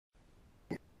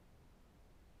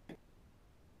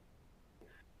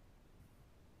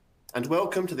and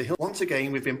welcome to the Hill. Once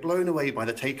again, we've been blown away by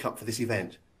the take-up for this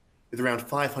event, with around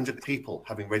 500 people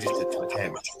having registered to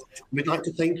attend. We'd like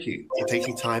to thank you for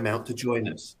taking time out to join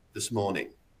us this morning.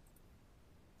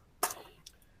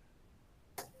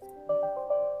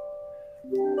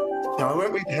 Now, I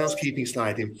won't read the housekeeping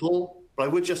slide in full, but I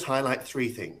would just highlight three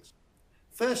things.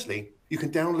 Firstly, you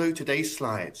can download today's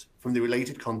slides from the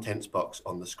related contents box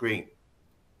on the screen.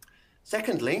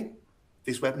 Secondly,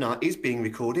 this webinar is being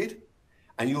recorded,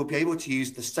 and you will be able to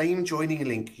use the same joining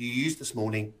link you used this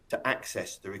morning to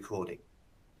access the recording.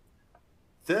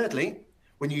 Thirdly,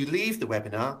 when you leave the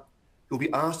webinar, you'll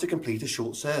be asked to complete a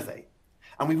short survey,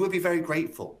 and we would be very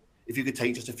grateful if you could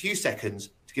take just a few seconds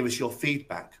to give us your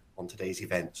feedback on today's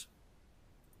event.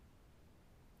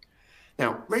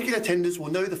 Now, regular attenders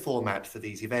will know the format for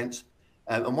these events,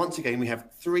 and once again, we have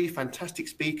three fantastic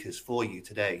speakers for you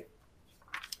today.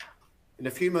 In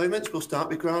a few moments, we'll start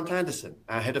with Grant Anderson,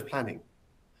 our Head of Planning,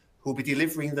 who will be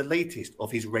delivering the latest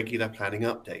of his regular planning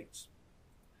updates.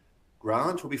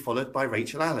 Grant will be followed by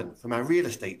Rachel Allen from our real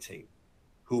estate team,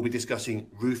 who will be discussing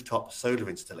rooftop solar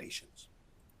installations.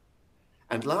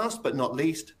 And last but not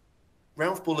least,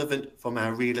 Ralph Bullivant from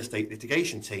our real estate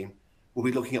litigation team will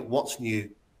be looking at what's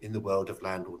new in the world of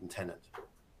landlord and tenant.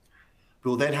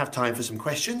 We'll then have time for some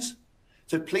questions,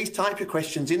 so please type your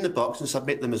questions in the box and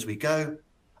submit them as we go,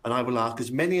 and I will ask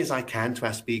as many as I can to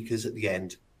our speakers at the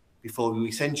end before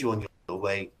we send you on your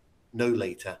way no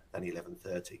later than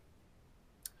 11:30.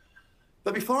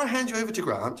 But before I hand you over to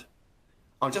Grant,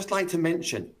 I'd just like to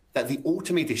mention that the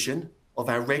autumn edition of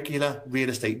our regular real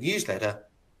estate newsletter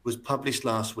was published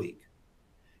last week.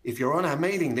 If you're on our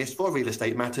mailing list for Real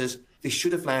Estate Matters, this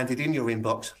should have landed in your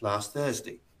inbox last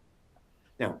Thursday.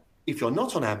 Now, if you're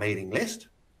not on our mailing list,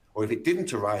 or if it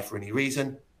didn't arrive for any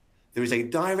reason, there is a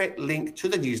direct link to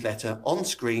the newsletter on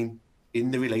screen in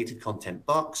the related content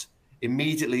box,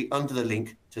 immediately under the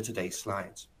link to today's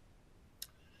slides.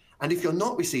 And if you're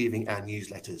not receiving our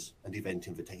newsletters and event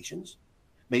invitations,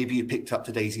 maybe you picked up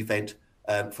today's event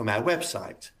from our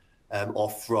website or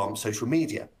from social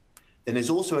media, then there's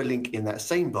also a link in that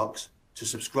same box to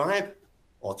subscribe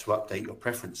or to update your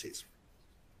preferences.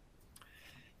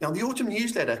 Now, the autumn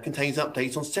newsletter contains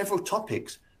updates on several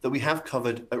topics that we have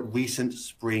covered at recent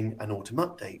spring and autumn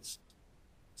updates,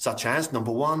 such as,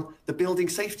 number one, the Building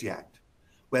Safety Act,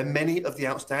 where many of the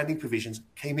outstanding provisions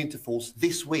came into force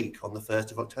this week on the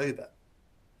 1st of October,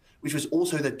 which was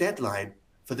also the deadline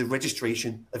for the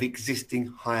registration of existing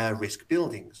higher risk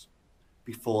buildings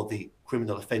before the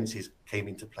criminal offences came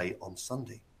into play on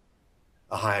Sunday.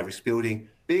 A higher risk building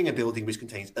being a building which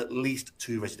contains at least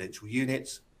 2 residential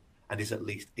units and is at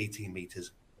least 18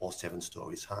 metres or 7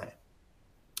 stories high.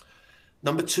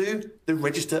 Number 2, the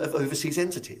Register of Overseas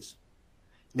Entities.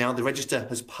 Now the register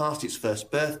has passed its first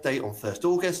birthday on 1st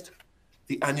August,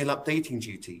 the annual updating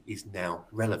duty is now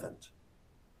relevant,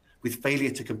 with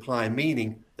failure to comply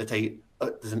meaning that an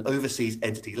overseas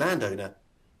entity landowner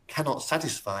cannot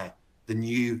satisfy the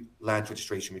new land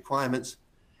registration requirements,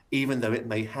 even though it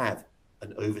may have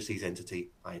an overseas entity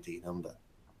ID number.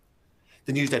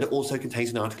 The newsletter also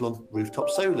contains an article on rooftop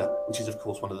solar, which is of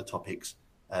course one of the topics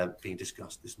being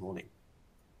discussed this morning.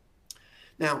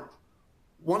 Now,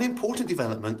 one important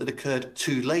development that occurred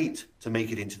too late to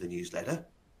make it into the newsletter,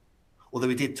 although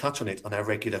we did touch on it on our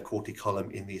regular quarterly column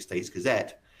in the Estates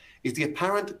Gazette, is the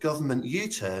apparent government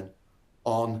U-turn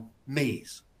on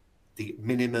MEES, the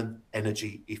Minimum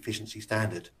Energy Efficiency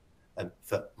Standard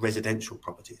for residential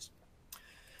properties.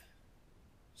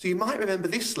 So you might remember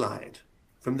this slide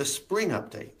from the spring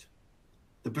update.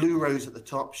 The blue rows at the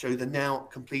top show the now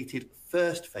completed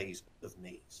first phase of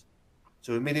MEES.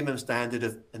 So a minimum standard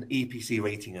of an EPC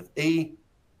rating of E,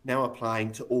 now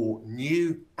applying to all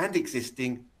new and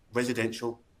existing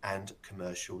residential and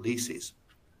commercial leases.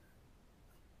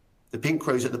 The pink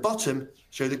rows at the bottom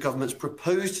show the government's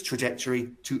proposed trajectory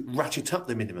to ratchet up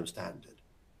the minimum standard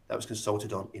that was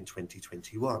consulted on in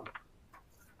 2021.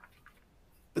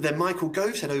 But then Michael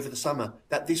Gove said over the summer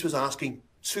that this was asking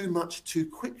too much too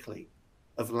quickly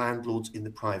of landlords in the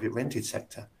private rented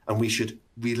sector, and we should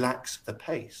relax the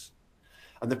pace.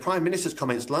 And the Prime Minister's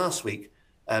comments last week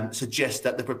suggest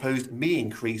that the proposed ME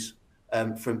increase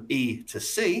from E to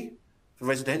C for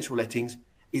residential lettings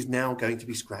is now going to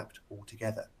be scrapped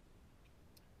altogether.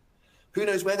 Who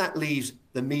knows where that leaves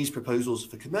the ME's proposals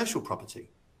for commercial property?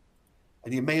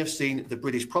 And you may have seen the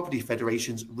British Property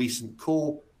Federation's recent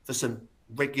call for some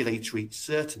regulatory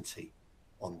certainty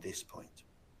on this point.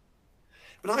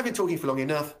 But I've been talking for long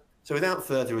enough, so without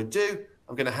further ado,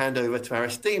 I'm going to hand over to our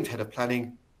esteemed Head of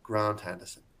Planning, Grant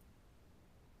Anderson.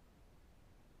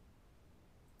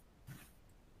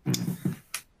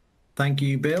 Thank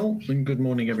you, Bill, and good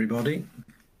morning, everybody.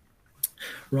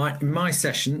 Right, in my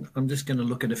session, I'm just going to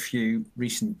look at a few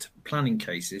recent planning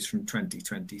cases from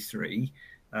 2023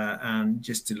 and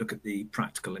just to look at the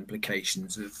practical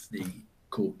implications of the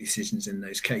court decisions in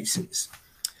those cases.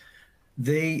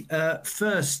 The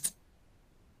first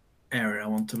area I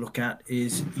want to look at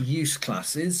is use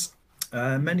classes.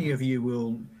 Many of you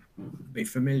will be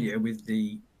familiar with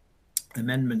the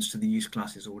amendments to the use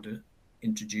classes order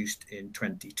introduced in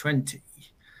 2020.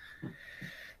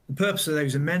 The purpose of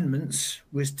those amendments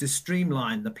was to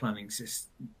streamline the planning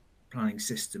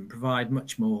system, provide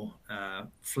much more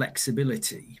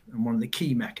flexibility, and one of the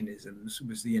key mechanisms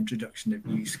was the introduction of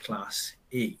use class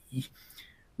E,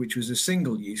 which was a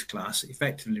single use class,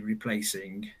 effectively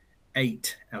replacing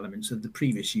 8 elements of the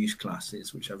previous use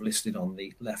classes, which I've listed on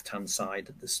the left-hand side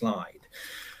of the slide.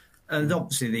 And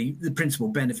obviously, the principal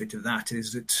benefit of that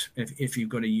is that if you've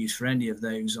got a use for any of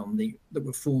those that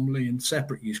were formerly in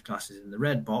separate use classes in the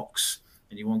red box,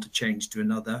 and you want to change to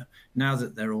another, now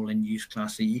that they're all in use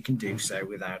class E, you can do so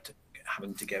without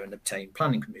having to go and obtain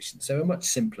planning permission. So a much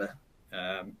simpler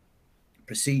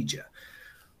procedure.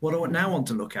 What I now want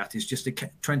to look at is just a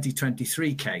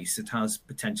 2023 case that has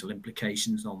potential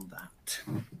implications on that.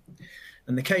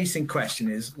 And the case in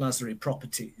question is Lazare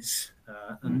Properties.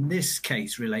 And this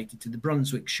case related to the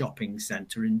Brunswick Shopping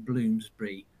Centre in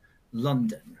Bloomsbury,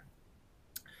 London.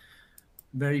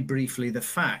 Very briefly, the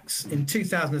facts. In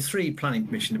 2003, planning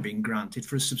permission had been granted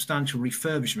for a substantial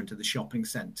refurbishment of the shopping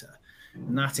centre.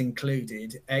 And that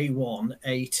included A1,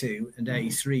 A2 and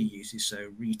A3 uses,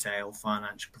 so retail,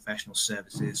 financial, professional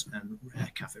services and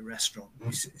cafe restaurant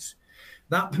uses.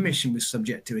 That permission was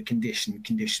subject to a condition,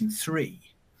 condition 3,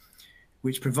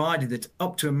 which provided that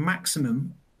up to a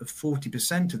maximum of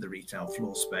 40% of the retail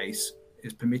floor space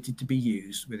is permitted to be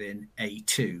used within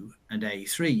A2 and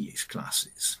A3 use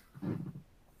classes.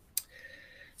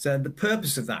 So the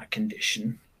purpose of that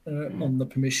condition on the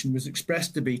permission was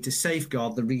expressed to be to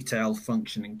safeguard the retail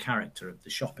function and character of the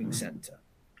shopping centre.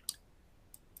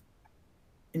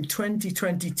 In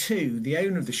 2022, the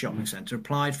owner of the shopping centre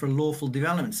applied for a lawful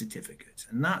development certificate,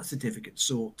 and that certificate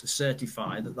sought to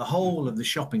certify that the whole of the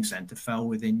shopping centre fell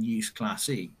within use class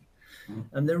E.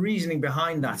 And the reasoning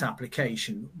behind that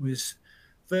application was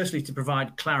firstly to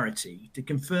provide clarity, to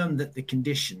confirm that the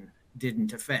condition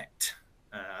didn't affect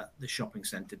the shopping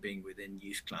centre being within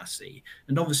use class C.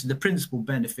 And obviously the principal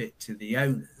benefit to the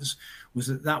owners was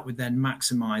that that would then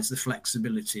maximise the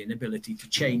flexibility and ability to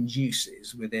change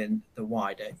uses within the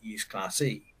wider use class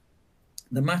E.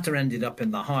 The matter ended up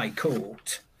in the High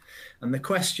Court, and the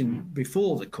question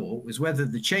before the court was whether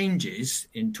the changes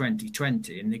in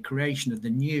 2020 and the creation of the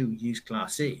new use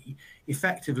class E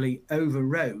effectively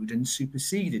overrode and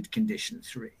superseded condition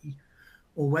 3,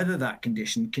 or whether that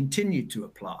condition continued to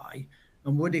apply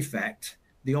and would affect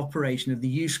the operation of the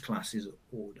use classes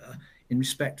order in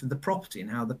respect of the property and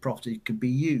how the property could be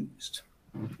used.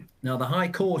 Now, the High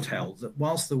Court held that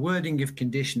whilst the wording of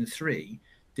condition 3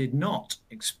 did not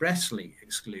expressly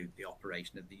exclude the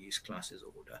operation of the use classes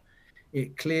order,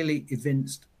 it clearly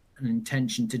evinced an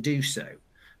intention to do so.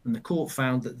 And the court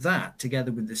found that that,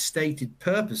 together with the stated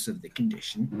purpose of the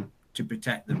condition to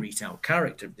protect the retail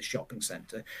character of the shopping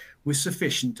centre, was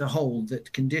sufficient to hold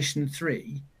that condition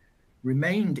 3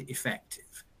 remained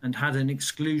effective and had an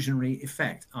exclusionary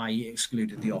effect, i.e.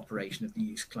 excluded the operation of the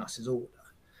use classes order.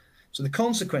 So the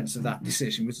consequence of that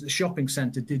decision was that the shopping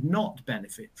centre did not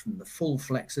benefit from the full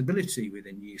flexibility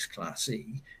within use class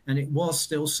E, and it was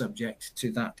still subject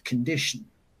to that condition.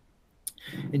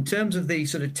 In terms of the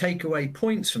sort of takeaway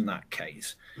points from that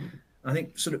case, I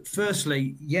think sort of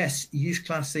firstly, yes, use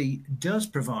class E does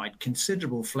provide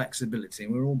considerable flexibility,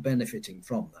 and we're all benefiting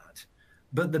from that.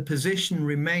 But the position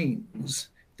remains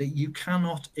that you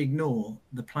cannot ignore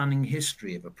the planning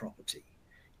history of a property.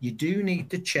 You do need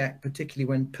to check, particularly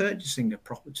when purchasing a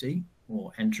property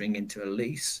or entering into a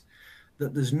lease,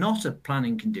 that there's not a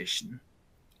planning condition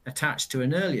attached to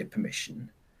an earlier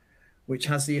permission, which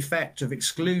has the effect of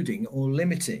excluding or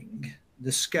limiting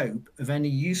the scope of any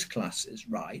use classes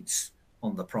rights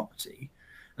on the property,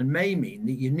 and may mean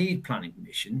that you need planning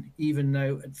permission, even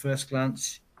though at first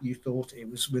glance you thought it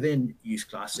was within use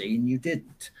class E and you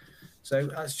didn't. So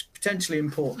that's a potentially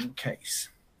important case.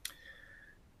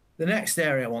 The next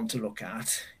area I want to look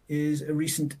at is a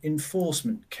recent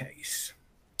enforcement case.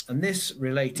 And this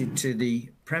related to the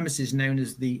premises known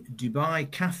as the Dubai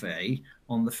Cafe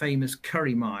on the famous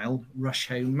Curry Mile,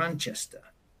 Rusholme, Manchester.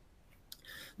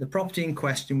 The property in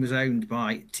question was owned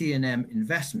by T&M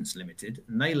Investments Limited,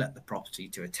 and they let the property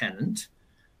to a tenant.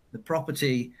 The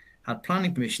property had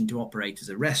planning permission to operate as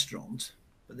a restaurant,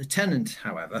 But the tenant,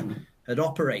 however, had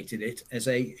operated it as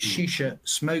a shisha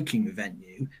smoking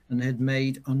venue and had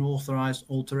made unauthorised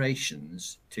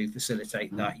alterations to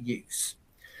facilitate that use.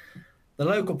 The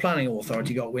local planning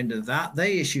authority got wind of that.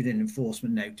 They issued an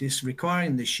enforcement notice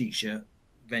requiring the shisha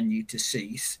venue to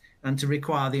cease and to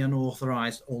require the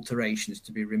unauthorised alterations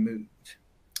to be removed.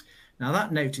 Now,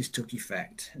 that notice took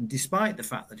effect, and despite the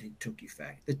fact that it took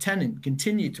effect, the tenant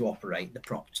continued to operate the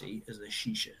property as a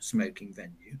shisha smoking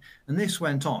venue, and this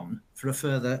went on for a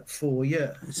further 4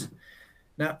 years.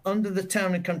 Now, under the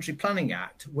Town and Country Planning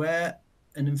Act, where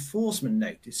an enforcement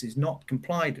notice is not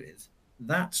complied with,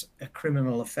 that's a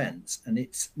criminal offence, and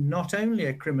it's not only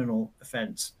a criminal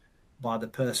offence by the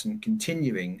person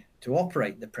continuing to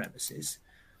operate the premises,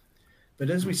 but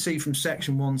as we see from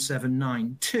section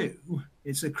 1792,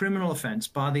 it's a criminal offence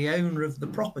by the owner of the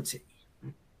property.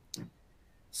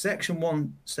 Section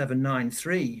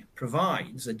 1793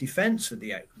 provides a defence for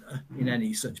the owner in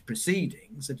any such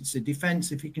proceedings, that it's a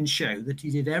defence if he can show that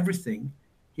he did everything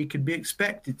he could be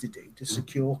expected to do to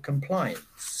secure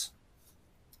compliance.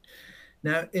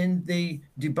 Now, in the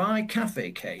Dubai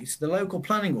Cafe case, the local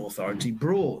planning authority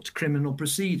brought criminal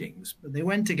proceedings, but they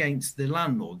went against the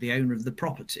landlord, the owner of the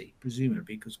property,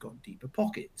 presumably because got deeper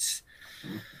pockets.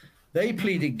 They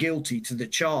pleaded guilty to the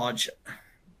charge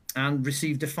and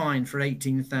received a fine for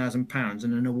 £18,000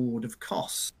 and an award of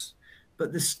costs.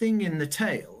 But the sting in the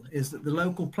tail is that the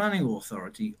local planning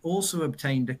authority also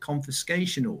obtained a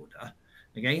confiscation order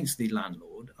against the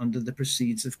landlord under the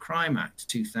Proceeds of Crime Act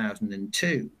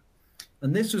 2002.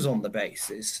 And this was on the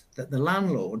basis that the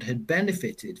landlord had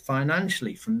benefited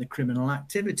financially from the criminal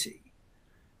activity.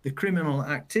 The criminal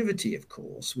activity, of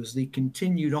course, was the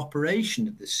continued operation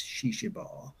of the shisha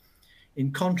bar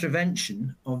in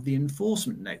contravention of the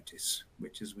enforcement notice,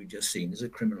 which, as we've just seen, is a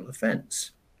criminal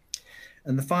offence.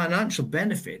 And the financial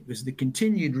benefit was the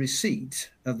continued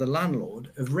receipt of the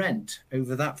landlord of rent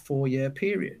over that 4-year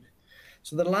period.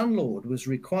 So the landlord was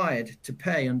required to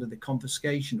pay under the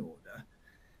confiscation order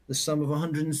the sum of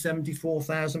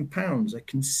 £174,000, a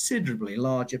considerably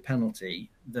larger penalty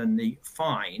than the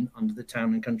fine under the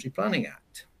Town and Country Planning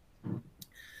Act.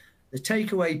 The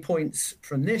takeaway points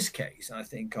from this case, I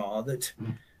think, are that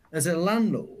as a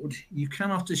landlord, you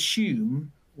cannot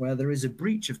assume where there is a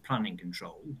breach of planning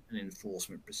control and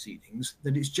enforcement proceedings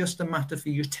that it's just a matter for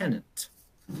your tenant.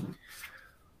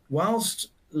 Whilst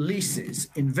leases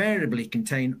invariably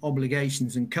contain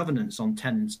obligations and covenants on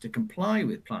tenants to comply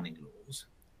with planning laws,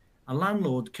 a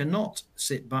landlord cannot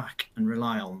sit back and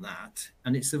rely on that,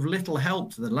 and it's of little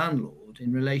help to the landlord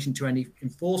in relation to any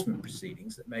enforcement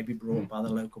proceedings that may be brought by the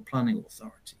local planning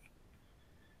authority.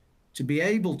 To be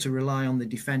able to rely on the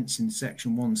defence in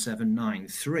section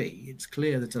 1793, it's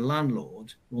clear that a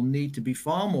landlord will need to be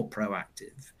far more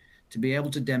proactive to be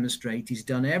able to demonstrate he's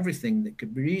done everything that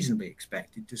could be reasonably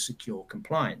expected to secure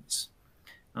compliance.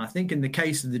 And I think in the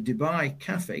case of the Dubai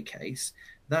Cafe case,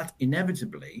 that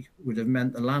inevitably would have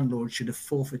meant the landlord should have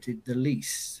forfeited the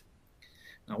lease.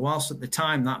 Now, whilst at the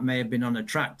time that may have been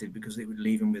unattractive because it would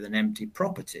leave him with an empty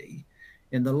property,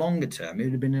 in the longer term, he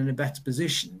would have been in a better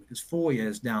position because 4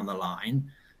 years down the line,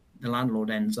 the landlord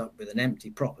ends up with an empty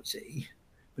property,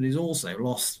 but he's also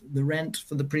lost the rent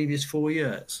for the previous 4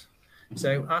 years.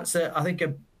 So that's, I think,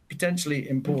 a potentially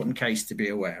important case to be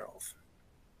aware of.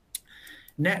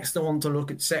 Next, I want to look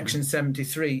at Section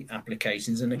 73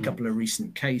 applications and a couple of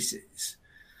recent cases.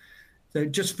 So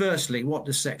just firstly, what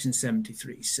does Section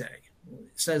 73 say? Well,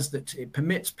 it says that it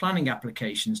permits planning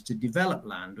applications to develop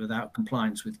land without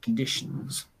compliance with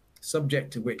conditions,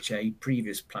 subject to which a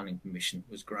previous planning permission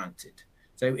was granted.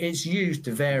 So it's used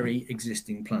to vary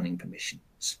existing planning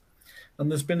permissions.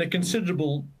 And there's been a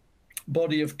considerable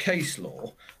body of case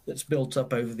law that's built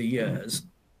up over the years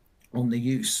on the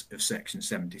use of Section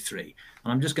 73.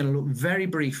 And I'm just going to look very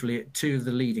briefly at two of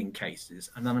the leading cases,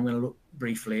 and then I'm going to look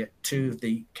briefly at two of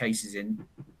the cases in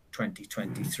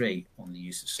 2023 on the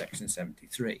use of Section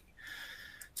 73.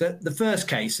 So the first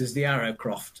case is the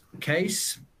Arrowcroft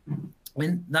case.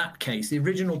 In that case, the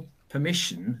original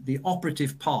permission, the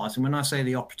operative part, and when I say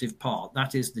the operative part,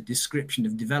 that is the description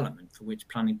of development for which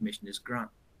planning permission has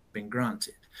been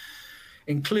granted,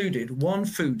 included one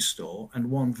food store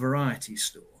and one variety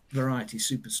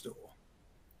superstore.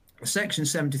 A Section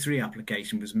 73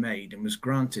 application was made and was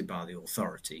granted by the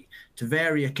authority to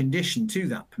vary a condition to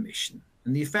that permission,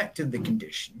 and the effect of the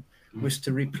condition was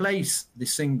to replace the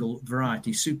single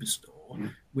variety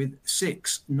superstore with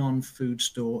 6 non-food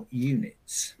store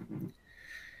units.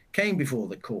 Came before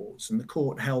the courts, and the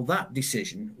court held that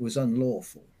decision was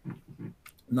unlawful. And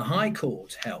the High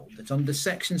Court held that under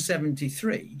Section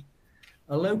 73,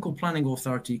 a local planning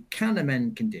authority can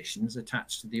amend conditions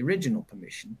attached to the original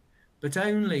permission, but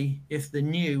only if the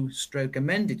new stroke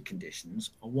amended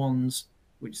conditions are ones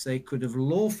which they could have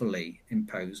lawfully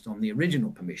imposed on the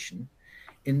original permission,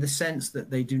 in the sense that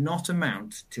they do not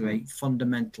amount to a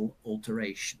fundamental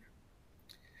alteration.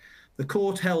 The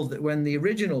court held that when the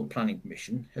original planning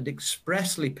permission had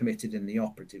expressly permitted in the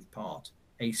operative part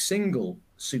a single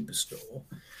superstore,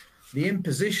 the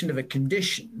imposition of a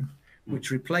condition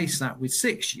which replaced that with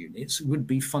 6 units would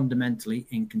be fundamentally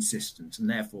inconsistent, and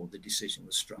therefore the decision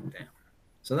was struck down.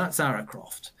 So that's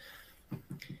Arrowcroft.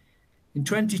 In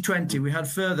 2020, we had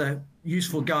further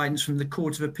useful guidance from the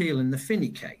Court of Appeal in the Finney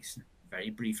case.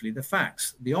 Very briefly, the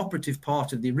facts. The operative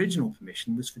part of the original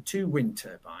permission was for 2 wind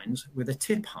turbines with a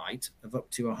tip height of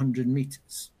up to 100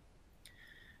 metres.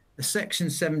 A Section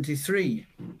 73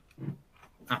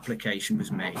 application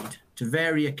was made to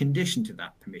vary a condition to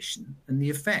that permission, and the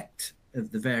effect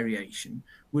of the variation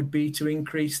would be to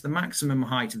increase the maximum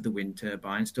height of the wind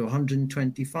turbines to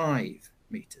 125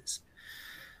 metres.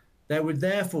 There would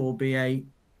therefore be a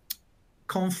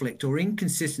conflict or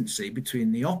inconsistency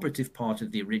between the operative part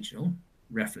of the original,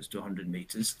 reference to 100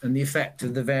 metres, and the effect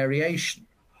of the variation.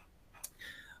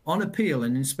 On appeal,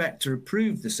 an inspector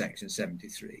approved the Section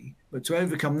 73, but to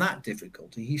overcome that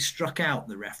difficulty, he struck out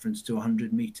the reference to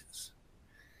 100 metres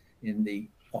in the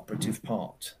operative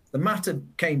part. The matter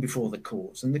came before the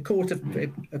courts, and the Court of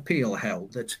Appeal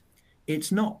held that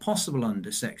it's not possible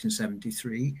under Section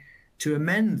 73 to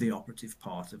amend the operative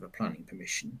part of a planning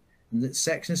permission, and that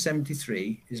Section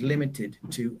 73 is limited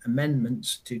to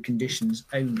amendments to conditions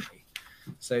only.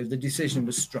 So the decision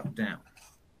was struck down.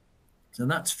 So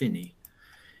that's Finney.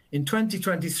 In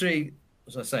 2023,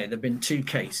 as I say, there have been 2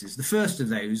 cases. The first of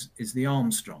those is the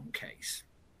Armstrong case.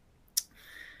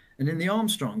 And in the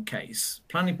Armstrong case,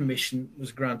 planning permission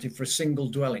was granted for a single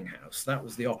dwelling house. That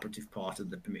was the operative part of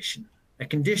the permission. A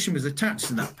condition was attached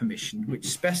to that permission which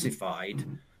specified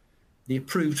the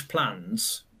approved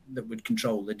plans that would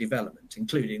control the development,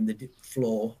 including the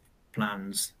floor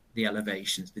plans, the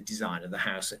elevations, the design of the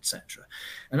house, etc.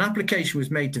 An application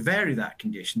was made to vary that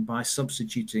condition by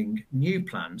substituting new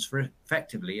plans for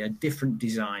effectively a different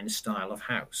design style of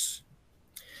house.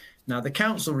 Now, the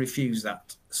council refused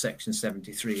that Section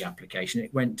 73 application.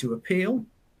 It went to appeal,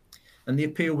 and the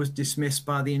appeal was dismissed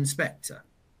by the inspector.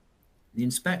 The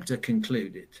inspector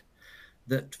concluded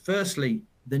that, firstly,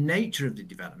 the nature of the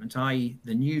development, i.e.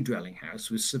 the new dwelling house,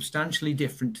 was substantially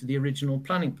different to the original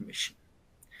planning permission.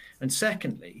 And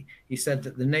secondly, he said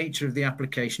that the nature of the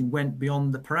application went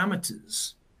beyond the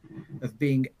parameters of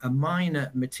being a minor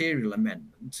material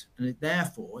amendment, and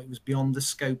therefore it was beyond the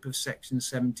scope of Section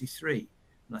 73.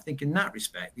 And I think in that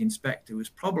respect, the inspector was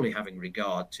probably having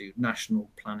regard to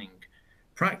national planning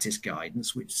practice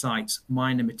guidance, which cites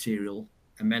minor material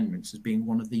amendments as being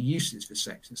one of the uses for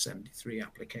Section 73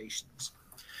 applications.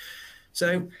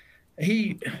 So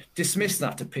he dismissed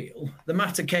that appeal. The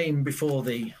matter came before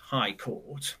the High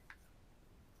Court,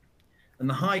 and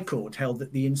the High Court held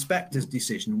that the inspector's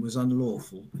decision was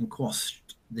unlawful and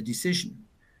quashed the decision.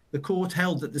 The court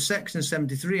held that the Section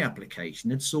 73 application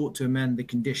had sought to amend the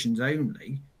conditions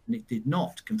only, and it did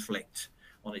not conflict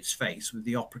on its face with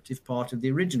the operative part of the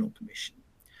original permission.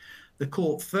 The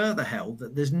court further held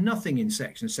that there's nothing in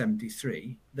Section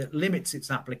 73 that limits its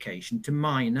application to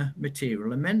minor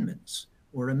material amendments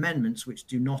or amendments which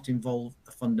do not involve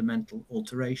a fundamental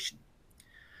alteration.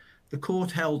 The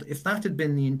court held if that had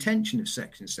been the intention of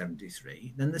Section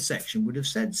 73, then the section would have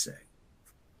said so.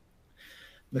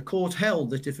 The court held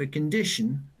that if a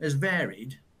condition, as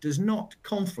varied, does not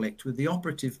conflict with the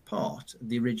operative part of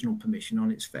the original permission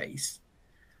on its face,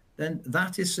 then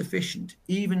that is sufficient,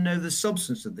 even though the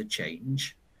substance of the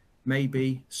change may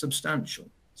be substantial.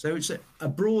 So it's a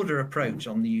broader approach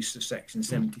on the use of Section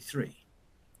 73.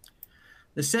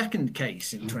 The second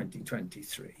case in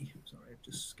 2023, sorry, I've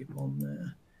just skipped on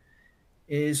there,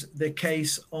 is the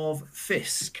case of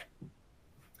Fisk.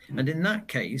 And in that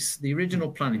case, the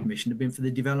original planning permission had been for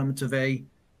the development of a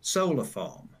solar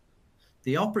farm.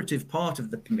 The operative part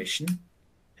of the permission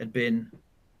had been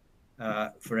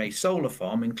for a solar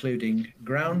farm, including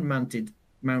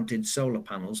ground-mounted solar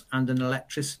panels and an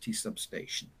electricity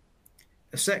substation.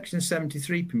 A Section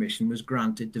 73 permission was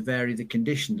granted to vary the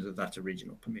conditions of that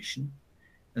original permission,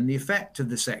 and the effect of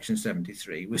the Section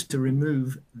 73 was to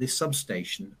remove the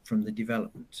substation from the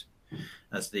development,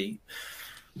 as the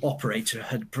operator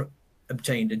had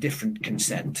obtained a different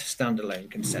consent, standalone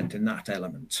consent in that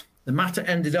element. The matter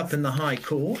ended up in the High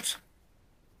Court,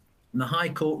 and the High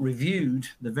Court reviewed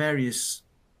the various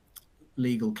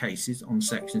legal cases on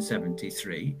Section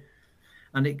 73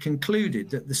 and it concluded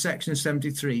that the Section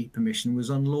 73 permission was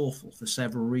unlawful for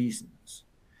several reasons.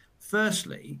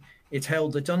 Firstly, it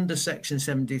held that under Section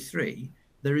 73,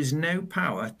 there is no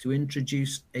power to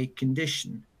introduce a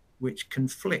condition which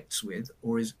conflicts with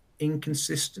or is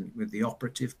inconsistent with the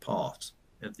operative part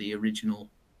of the original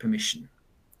permission.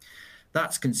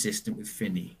 That's consistent with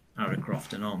Finney,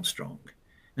 Arrowcroft and Armstrong.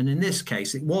 And in this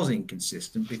case, it was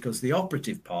inconsistent because the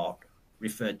operative part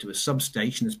referred to a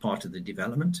substation as part of the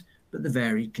development, but the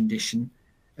varied condition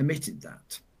omitted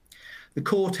that. The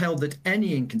court held that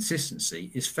any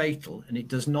inconsistency is fatal and it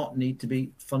does not need to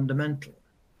be fundamental.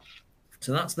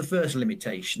 So that's the first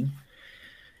limitation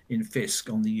in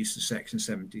FISC on the use of Section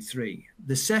 73.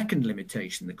 The second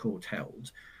limitation the court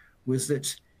held was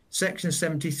that Section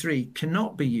 73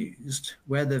 cannot be used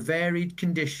where the varied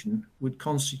condition would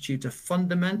constitute a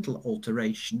fundamental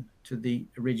alteration to the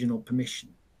original permission.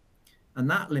 And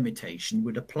that limitation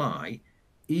would apply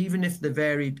even if the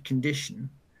varied condition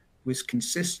was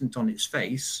consistent on its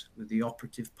face with the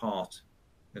operative part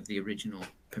of the original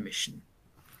permission.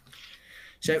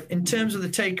 So in terms of the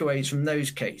takeaways from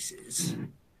those cases,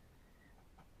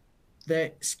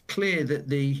 it's clear that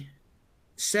the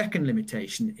second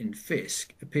limitation in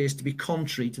FISC appears to be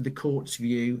contrary to the court's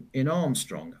view in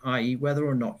Armstrong, i.e. whether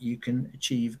or not you can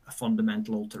achieve a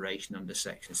fundamental alteration under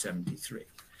Section 73.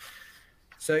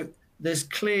 So there's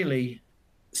clearly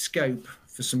scope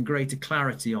for some greater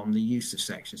clarity on the use of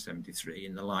Section 73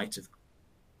 in the light of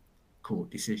court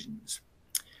decisions.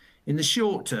 In the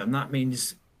short term, that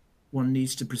means one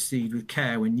needs to proceed with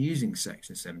care when using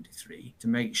Section 73 to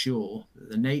make sure that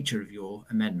the nature of your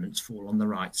amendments fall on the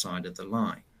right side of the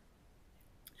line.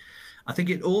 I think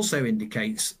it also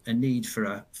indicates a need for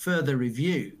a further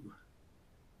review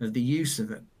of the use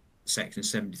of Section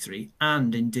 73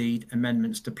 and indeed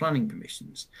amendments to planning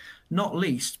permissions, not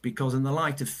least because in the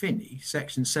light of Finney,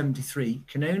 Section 73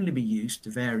 can only be used to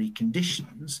vary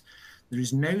conditions. There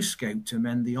is no scope to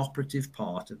amend the operative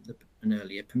part of an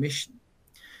earlier permission.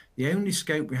 The only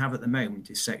scope we have at the moment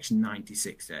is Section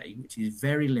 96A, which is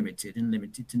very limited and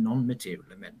limited to non-material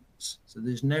amendments. So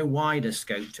there's no wider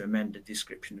scope to amend a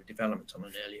description of development on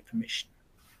an earlier permission.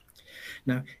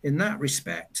 Now, in that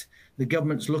respect, the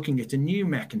government's looking at a new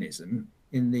mechanism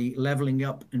in the Levelling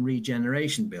Up and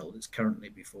Regeneration Bill that's currently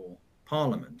before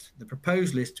Parliament. The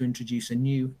proposal is to introduce a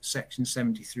new Section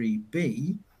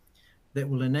 73B that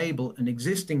will enable an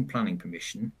existing planning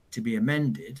permission to be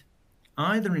amended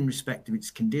either in respect of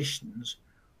its conditions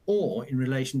or in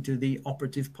relation to the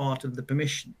operative part of the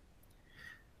permission.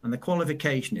 And the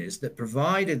qualification is that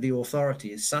provided the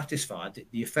authority is satisfied that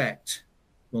the effect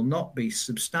will not be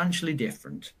substantially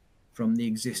different from the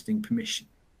existing permission.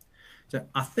 So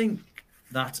I think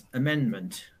that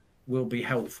amendment will be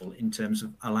helpful in terms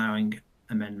of allowing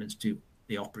amendments to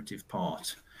the operative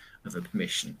part of a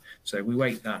permission. So we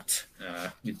wait that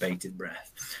with bated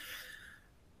breath.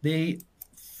 The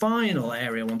final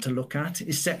area I want to look at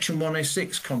is Section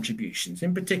 106 contributions,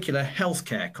 in particular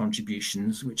healthcare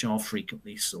contributions, which are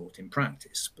frequently sought in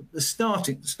practice. But the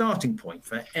starting point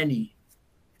for any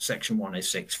Section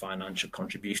 106 financial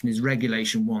contribution is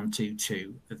Regulation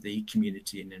 122 of the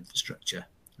Community and Infrastructure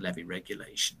Levy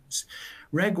Regulations.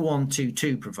 Reg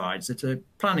 122 provides that a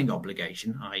planning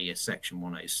obligation, i.e. a Section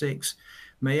 106,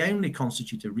 may only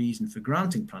constitute a reason for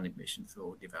granting planning permission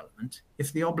for development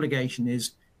if the obligation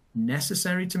is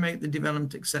necessary to make the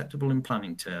development acceptable in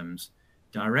planning terms,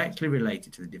 directly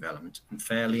related to the development, and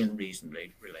fairly and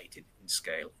reasonably related in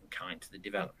scale and kind to the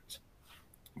development.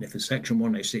 And if a Section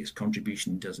 106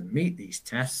 contribution doesn't meet these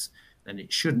tests, then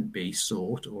it shouldn't be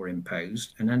sought or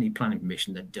imposed, and any planning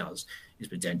permission that does is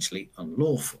potentially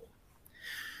unlawful.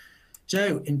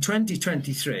 So in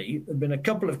 2023, there have been a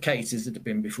couple of cases that have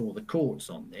been before the courts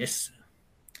on this.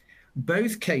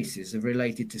 Both cases are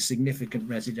related to significant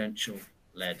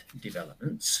residential-led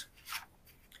developments.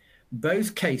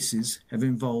 Both cases have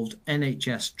involved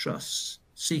NHS trusts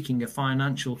seeking a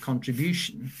financial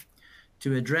contribution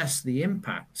to address the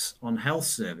impacts on health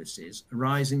services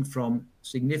arising from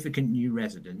significant new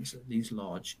residents at these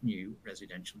large new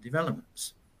residential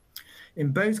developments.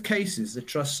 In both cases, the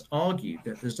trusts argued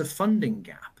that there's a funding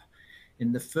gap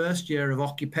in the first year of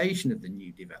occupation of the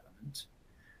new development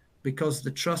because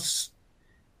the trust's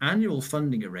annual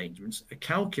funding arrangements are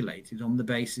calculated on the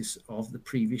basis of the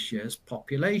previous year's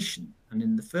population. And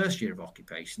in the first year of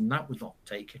occupation, that would not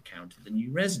take account of the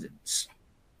new residents.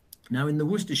 Now, in the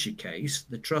Worcestershire case,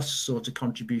 the trust sought a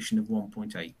contribution of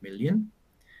 1.8 million.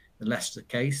 The Leicester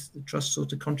case, the trust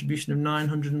sought a contribution of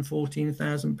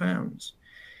 £914,000.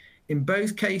 In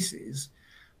both cases,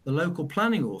 the local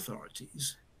planning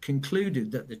authorities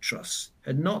concluded that the trusts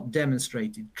had not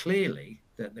demonstrated clearly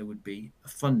that there would be a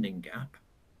funding gap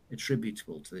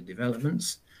attributable to the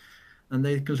developments, and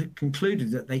they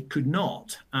concluded that they could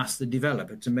not ask the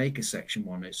developer to make a Section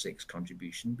 106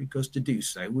 contribution because to do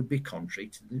so would be contrary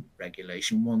to the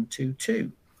Regulation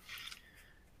 122.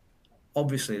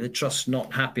 Obviously, the Trust's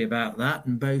not happy about that,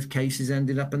 and both cases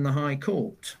ended up in the High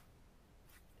Court.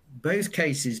 Both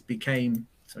cases came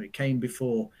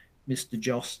before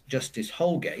Mr. Justice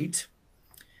Holgate,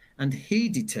 and he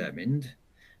determined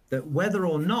that whether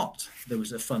or not there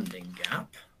was a funding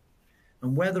gap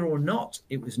and whether or not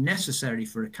it was necessary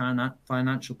for a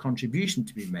financial contribution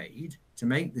to be made to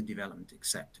make the development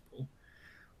acceptable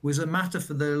was a matter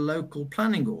for the local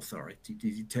planning authority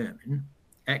to determine,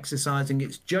 exercising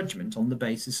its judgment on the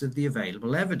basis of the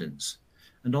available evidence.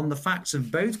 And on the facts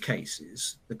of both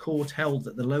cases, the court held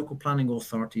that the local planning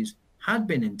authorities had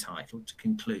been entitled to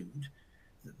conclude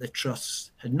that the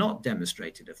trusts had not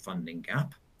demonstrated a funding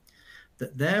gap,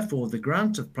 that therefore the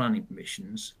grant of planning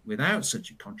permissions without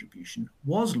such a contribution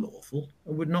was lawful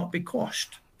and would not be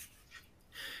quashed.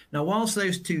 Now, whilst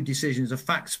those two decisions are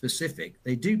fact-specific,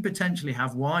 they do potentially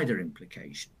have wider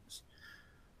implications.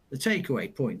 The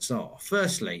takeaway points are,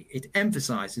 firstly, it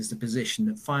emphasises the position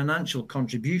that financial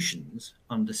contributions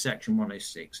under Section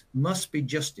 106 must be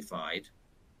justified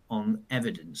on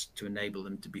evidence to enable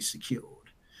them to be secured.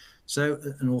 So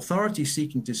an authority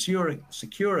seeking to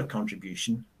secure a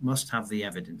contribution must have the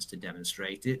evidence to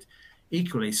demonstrate it.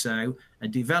 Equally so, a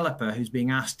developer who's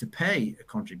being asked to pay a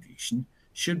contribution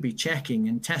should be checking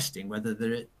and testing whether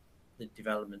the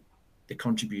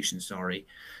contribution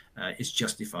is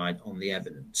justified on the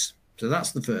evidence. So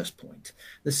that's the first point.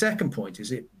 The second point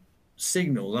is it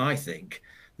signals, I think,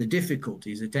 the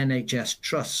difficulties that NHS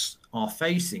trusts are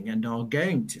facing and are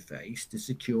going to face to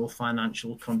secure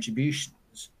financial contributions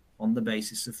on the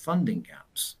basis of funding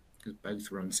gaps, because both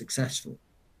were unsuccessful.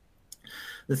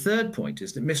 The third point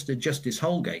is that Mr. Justice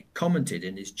Holgate commented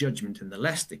in his judgment in the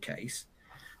Leicester case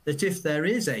that if there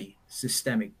is a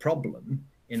systemic problem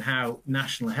in how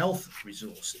national health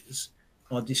resources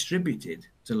are distributed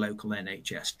to local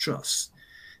NHS trusts,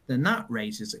 then that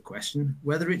raises a question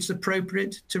whether it's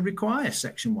appropriate to require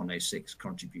Section 106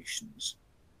 contributions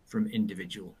from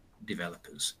individual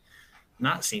developers. And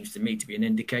that seems to me to be an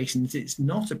indication that it's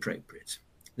not appropriate.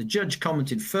 The judge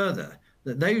commented further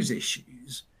that those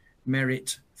issues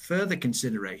merit further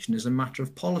consideration as a matter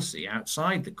of policy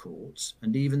outside the courts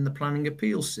and even the planning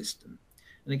appeals system.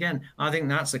 And again, I think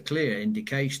that's a clear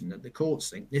indication that the courts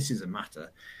think this is a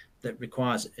matter that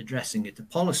requires addressing at a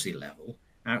policy level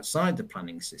outside the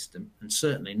planning system and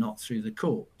certainly not through the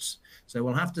courts. So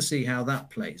we'll have to see how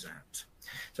that plays out.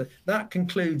 So that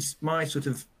concludes my sort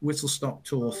of whistle-stop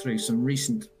tour through some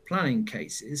recent planning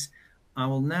cases. I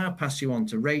will now pass you on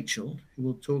to Rachel, who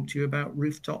will talk to you about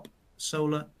rooftop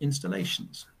solar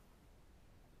installations.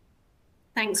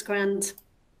 Thanks, Grant.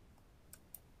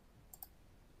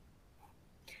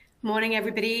 Morning,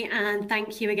 everybody, and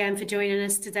thank you again for joining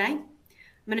us today.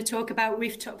 I'm going to talk about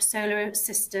rooftop solar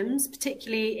systems,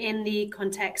 particularly in the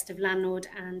context of landlord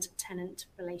and tenant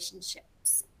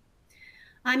relationships.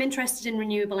 I'm interested in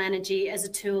renewable energy as a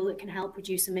tool that can help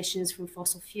reduce emissions from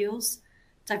fossil fuels,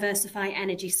 diversify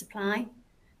energy supply,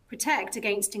 protect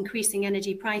against increasing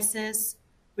energy prices,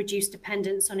 reduce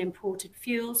dependence on imported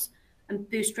fuels, and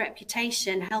boost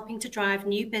reputation, helping to drive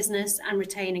new business and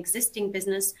retain existing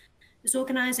business as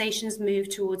organisations move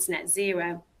towards net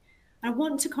zero. I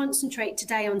want to concentrate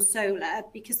today on solar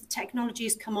because the technology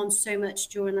has come on so much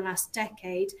during the last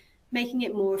decade, making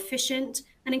it more efficient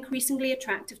and increasingly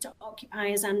attractive to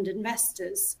occupiers and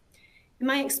investors. In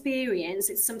my experience,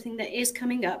 it's something that is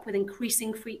coming up with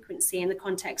increasing frequency in the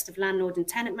context of landlord and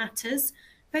tenant matters,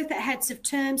 both at heads of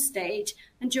term stage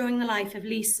and during the life of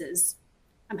leases.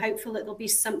 I'm hopeful that there'll be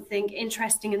something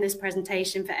interesting in this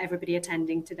presentation for everybody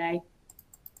attending today.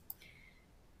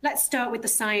 Let's start with the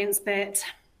science bit.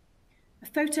 A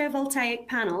photovoltaic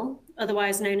panel,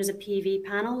 otherwise known as a PV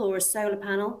panel or a solar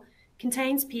panel,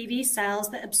 contains PV cells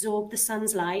that absorb the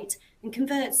sun's light and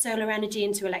convert solar energy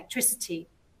into electricity.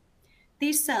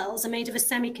 These cells are made of a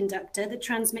semiconductor that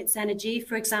transmits energy,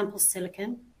 for example,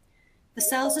 silicon. The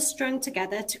cells are strung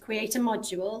together to create a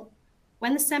module.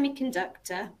 When the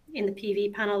semiconductor in the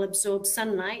PV panel absorbs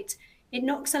sunlight, it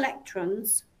knocks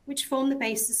electrons, which form the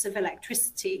basis of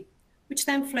electricity, which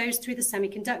then flows through the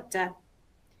semiconductor.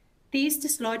 These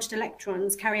dislodged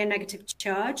electrons carry a negative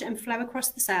charge and flow across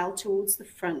the cell towards the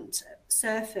front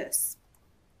surface,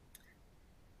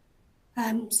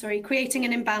 creating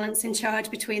an imbalance in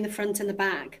charge between the front and the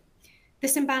back.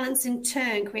 This imbalance in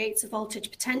turn creates a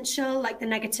voltage potential like the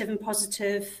negative and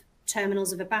positive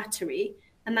terminals of a battery,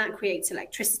 and that creates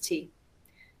electricity.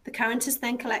 The current is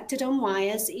then collected on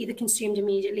wires, either consumed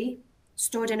immediately,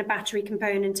 stored in a battery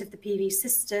component of the PV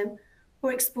system,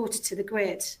 or exported to the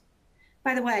grid.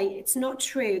 By the way, it's not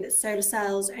true that solar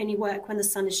cells only work when the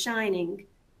sun is shining,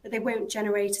 but they won't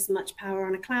generate as much power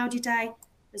on a cloudy day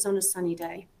as on a sunny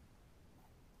day.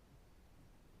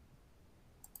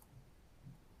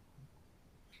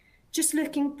 Just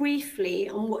looking briefly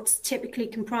on what's typically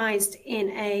comprised in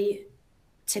a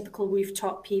typical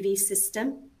rooftop PV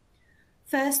system.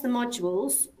 First, the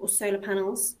modules, or solar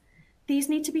panels. These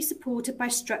need to be supported by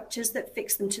structures that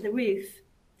fix them to the roof.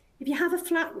 If you have a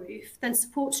flat roof, then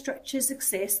support structures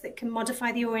exist that can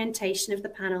modify the orientation of the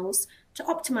panels to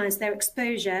optimize their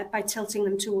exposure by tilting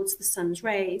them towards the sun's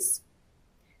rays.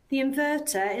 The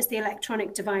inverter is the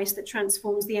electronic device that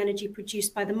transforms the energy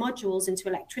produced by the modules into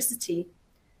electricity.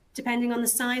 Depending on the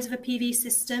size of a PV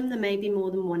system, there may be more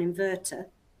than one inverter.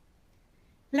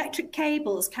 Electric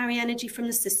cables carry energy from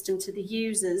the system to the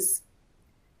users.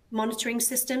 Monitoring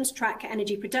systems track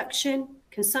energy production,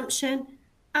 consumption,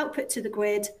 output to the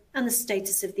grid, and the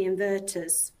status of the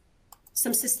inverters.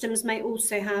 Some systems may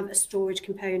also have a storage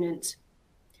component.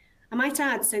 I might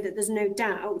add, so that there's no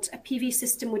doubt, a PV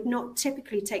system would not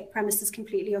typically take premises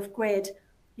completely off grid.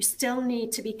 You still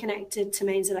need to be connected to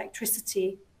mains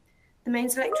electricity. The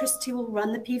mains electricity will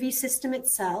run the PV system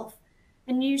itself,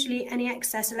 and usually any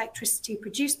excess electricity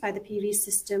produced by the PV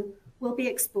system will be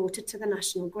exported to the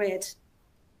national grid.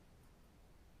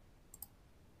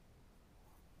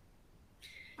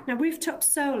 Now, rooftop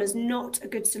solar is not a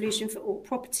good solution for all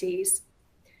properties.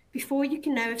 Before you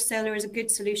can know if solar is a good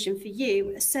solution for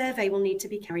you, a survey will need to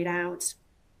be carried out.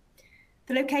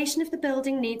 The location of the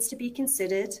building needs to be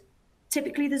considered.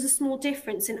 Typically, there's a small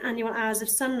difference in annual hours of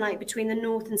sunlight between the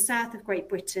north and south of Great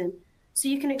Britain, so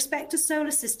you can expect a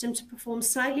solar system to perform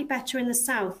slightly better in the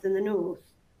south than the north,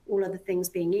 all other things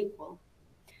being equal.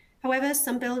 However,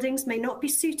 some buildings may not be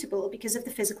suitable because of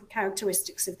the physical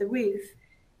characteristics of the roof,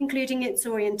 including its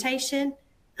orientation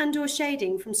and/or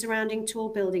shading from surrounding tall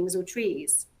buildings or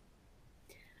trees.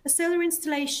 A solar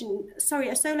installer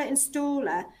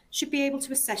should be able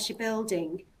to assess your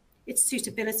building, its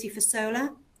suitability for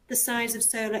solar, the size of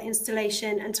solar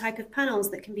installation and type of panels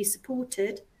that can be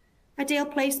supported, ideal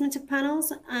placement of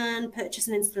panels, and purchase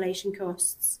and installation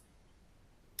costs.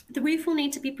 The roof will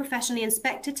need to be professionally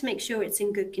inspected to make sure it's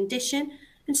in good condition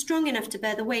and strong enough to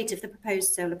bear the weight of the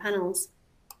proposed solar panels.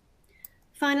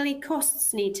 Finally,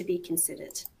 costs need to be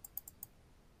considered.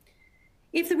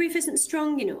 If the roof isn't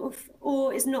strong enough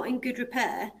or is not in good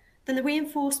repair, then the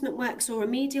reinforcement works or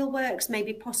remedial works may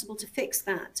be possible to fix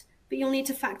that, but you'll need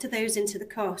to factor those into the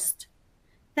cost.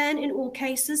 Then, in all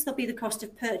cases, there'll be the cost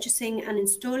of purchasing and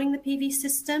installing the PV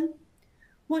system.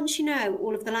 Once you know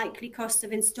all of the likely costs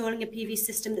of installing a PV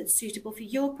system that's suitable for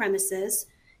your premises,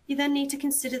 you then need to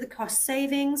consider the cost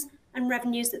savings and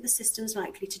revenues that the system's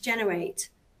likely to generate.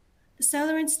 The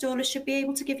solar installer should be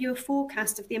able to give you a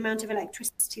forecast of the amount of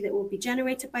electricity that will be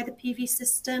generated by the PV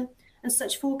system, and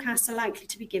such forecasts are likely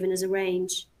to be given as a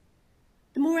range.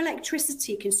 The more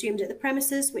electricity consumed at the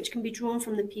premises, which can be drawn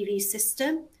from the PV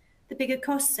system, the bigger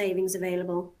cost savings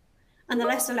available. And the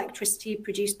less electricity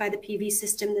produced by the PV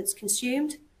system that's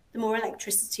consumed, the more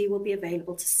electricity will be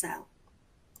available to sell.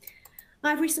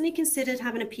 I've recently considered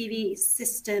having a PV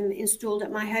system installed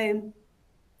at my home.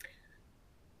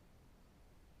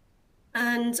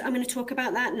 And I'm going to talk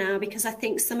about that now because I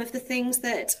think some of the things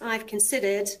that I've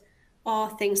considered are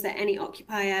things that any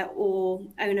occupier or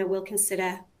owner will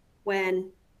consider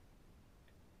when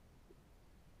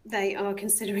they are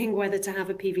considering whether to have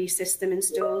a PV system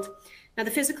installed. Now,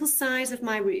 the physical size of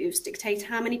my roofs dictate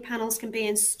how many panels can be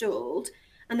installed,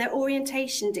 and their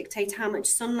orientation dictate how much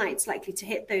sunlight is likely to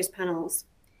hit those panels.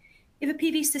 If a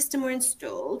PV system were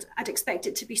installed, I'd expect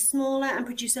it to be smaller and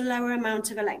produce a lower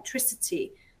amount of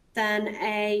electricity than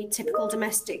a typical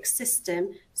domestic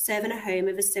system serving a home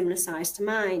of a similar size to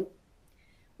mine.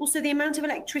 Also, the amount of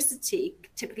electricity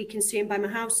typically consumed by my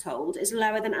household is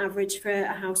lower than average for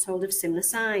a household of similar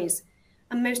size,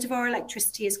 and most of our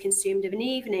electricity is consumed of an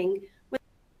evening when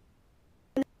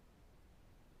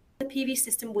the PV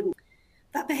system wouldn't.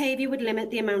 That behaviour would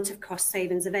limit the amount of cost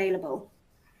savings available.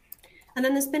 And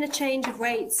then there's been a change of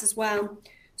rates as well.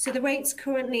 So the rates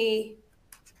currently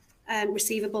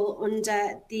receivable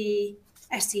under the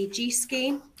SEG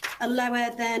scheme are lower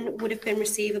than would have been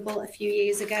receivable a few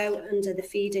years ago under the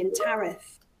feed-in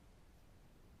tariff.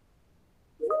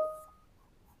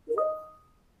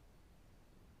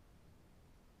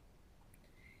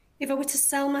 If I were to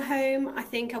sell my home, I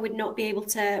think I would not be able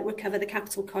to recover the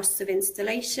capital costs of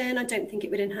installation. I don't think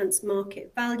it would enhance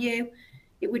market value.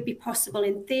 It would be possible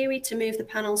in theory to move the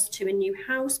panels to a new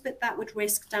house, but that would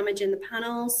risk damaging the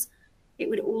panels. It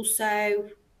would also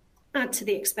add to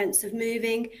the expense of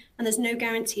moving, and there's no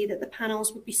guarantee that the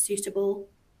panels would be suitable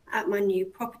at my new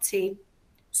property.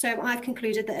 So I've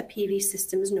concluded that a PV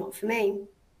system is not for me.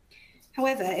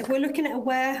 However, if we're looking at a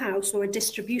warehouse or a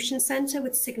distribution centre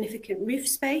with significant roof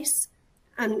space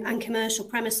and commercial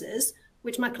premises,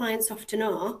 which my clients often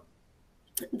are,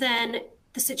 then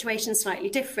the situation is slightly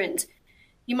different.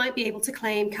 You might be able to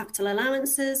claim capital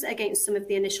allowances against some of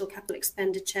the initial capital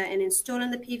expenditure in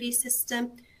installing the PV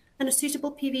system, and a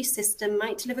suitable PV system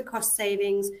might deliver cost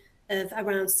savings of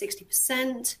around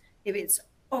 60% if it's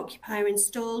occupier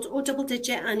installed, or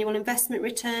double-digit annual investment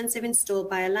returns if installed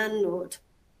by a landlord.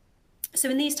 So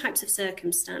in these types of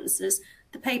circumstances,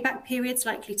 the payback period is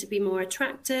likely to be more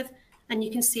attractive, and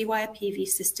you can see why a PV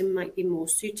system might be more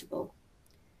suitable.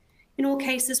 In all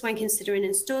cases, when considering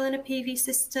installing a PV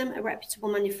system, a reputable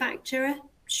manufacturer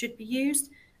should be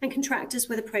used, and contractors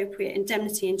with appropriate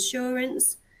indemnity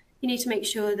insurance. You need to make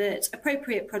sure that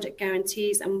appropriate product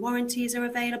guarantees and warranties are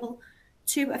available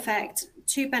to benefit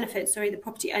the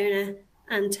property owner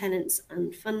and tenants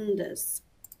and funders.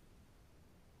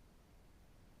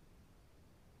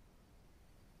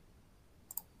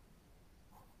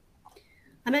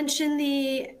 I mentioned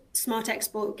the Smart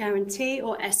Export Guarantee,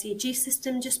 or SEG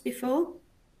system, just before.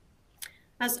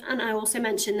 And I also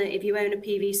mentioned that if you own a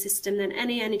PV system, then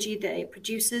any energy that it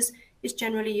produces is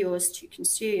generally yours to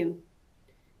consume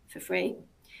for free.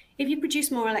 If you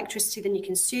produce more electricity than you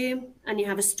consume and you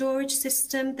have a storage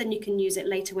system, then you can use it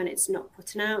later when it's not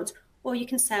putting out, or you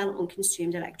can sell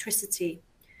unconsumed electricity.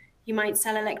 You might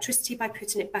sell electricity by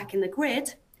putting it back in the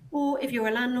grid, or if you're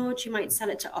a landlord, you might sell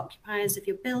it to occupiers of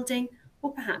your building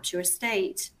or perhaps your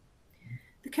estate.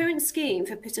 The current scheme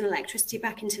for putting electricity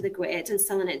back into the grid and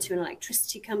selling it to an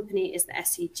electricity company is the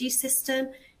SEG system.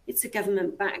 It's a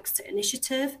government-backed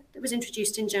initiative that was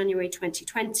introduced in January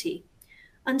 2020.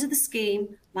 Under the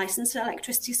scheme, licensed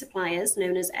electricity suppliers,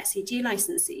 known as SEG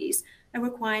licensees, are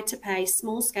required to pay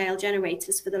small-scale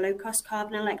generators for the low-cost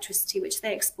carbon electricity which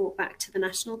they export back to the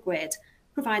national grid,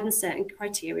 providing certain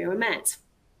criteria are met.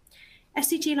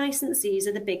 SEG licensees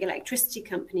are the big electricity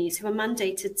companies who are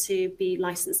mandated to be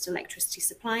licensed electricity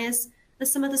suppliers, and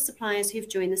some other suppliers who've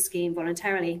joined the scheme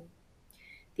voluntarily.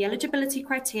 The eligibility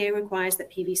criteria requires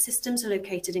that PV systems are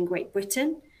located in Great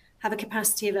Britain, have a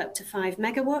capacity of up to 5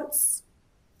 megawatts.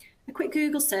 A quick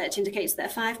Google search indicates that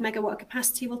a 5 megawatt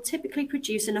capacity will typically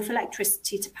produce enough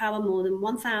electricity to power more than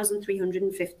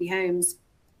 1,350 homes.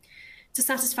 To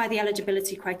satisfy the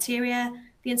eligibility criteria,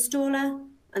 the installation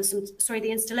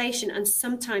and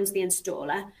sometimes the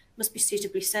installer must be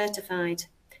suitably certified,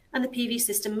 and the PV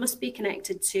system must be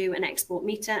connected to an export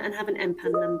meter and have an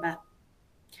MPAN number.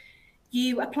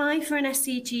 You apply for an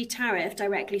SEG tariff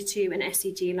directly to an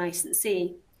SEG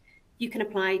licensee. You can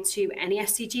apply to any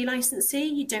SEG licensee.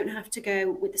 You don't have to go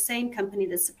with the same company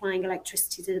that's supplying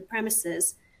electricity to the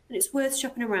premises, and it's worth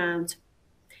shopping around.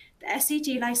 The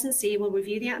SEG licensee will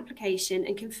review the application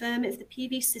and confirm if the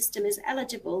PV system is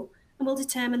eligible, and will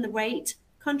determine the rate,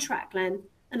 contract length,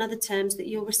 and other terms that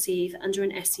you'll receive under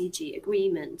an SEG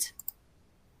agreement.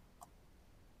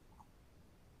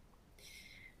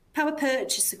 Power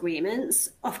purchase agreements,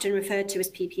 often referred to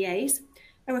as PPAs,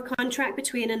 are a contract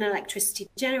between an electricity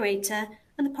generator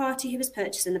and the party who is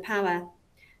purchasing the power.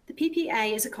 The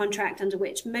PPA is a contract under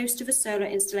which most of a solar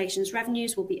installation's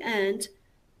revenues will be earned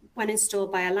when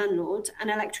installed by a landlord and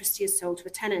electricity is sold to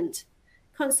a tenant.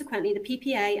 Consequently, the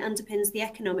PPA underpins the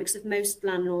economics of most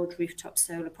landlord rooftop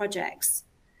solar projects.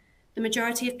 The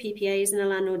majority of PPAs in a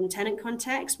landlord and tenant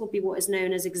context will be what is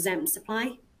known as exempt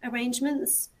supply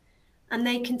arrangements, and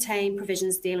they contain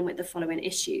provisions dealing with the following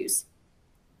issues.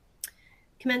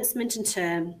 Commencement and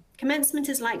term. Commencement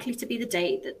is likely to be the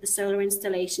date that the solar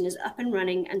installation is up and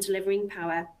running and delivering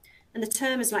power, and the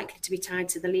term is likely to be tied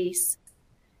to the lease.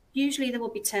 Usually there will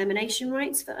be termination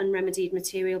rights for unremedied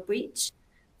material breach,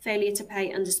 failure to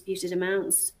pay undisputed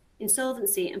amounts,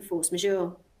 insolvency, and force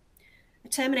majeure. A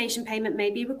termination payment may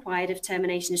be required if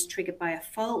termination is triggered by a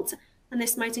fault, and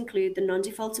this might include the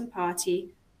defaulting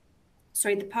party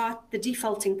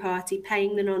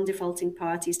paying the non-defaulting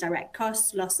party's direct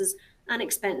costs, losses, and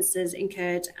expenses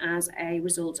incurred as a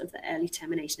result of the early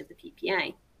termination of the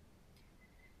PPA.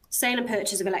 Sale and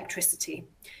purchase of electricity.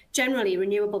 Generally,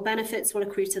 renewable benefits will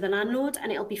accrue to the landlord,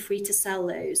 and it'll be free to sell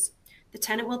those. The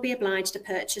tenant will be obliged to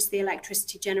purchase the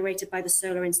electricity generated by the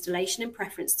solar installation in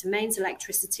preference to mains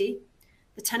electricity.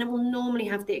 The tenant will normally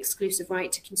have the exclusive right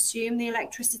to consume the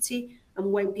electricity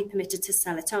and won't be permitted to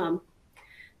sell it on.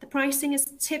 The pricing is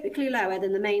typically lower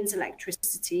than the mains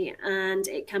electricity, and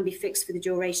it can be fixed for the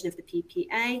duration of the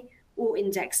PPA, or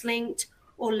index linked,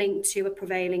 or linked to a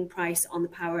prevailing price on the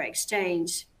power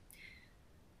exchange.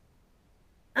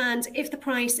 And if the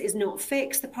price is not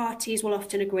fixed, the parties will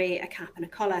often agree a cap and a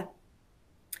collar.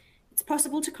 It's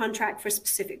possible to contract for a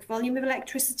specific volume of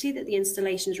electricity that the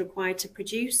installation is required to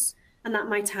produce, and that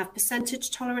might have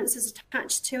percentage tolerances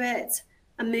attached to it.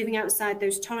 And moving outside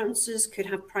those tolerances could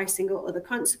have pricing or other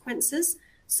consequences,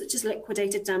 such as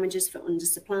liquidated damages for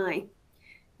undersupply.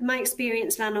 In my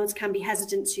experience, landlords can be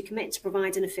hesitant to commit to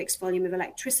providing a fixed volume of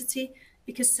electricity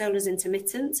because solar is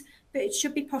intermittent, but it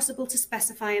should be possible to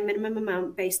specify a minimum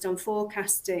amount based on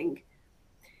forecasting.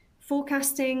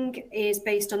 Forecasting is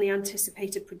based on the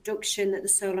anticipated production that the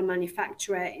solar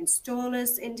manufacturer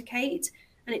installers indicate,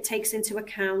 and it takes into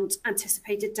account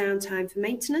anticipated downtime for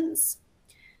maintenance.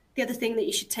 The other thing that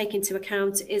you should take into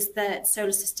account is that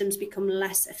solar systems become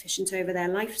less efficient over their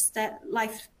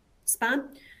lifespan.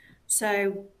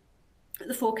 So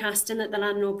the forecasting that the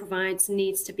landlord provides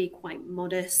needs to be quite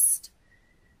modest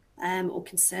or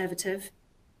conservative.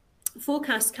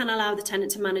 Forecasts can allow the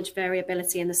tenant to manage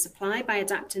variability in the supply by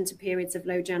adapting to periods of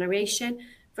low generation,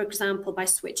 for example, by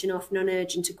switching off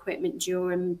non-urgent equipment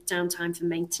during downtime for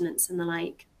maintenance and the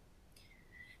like.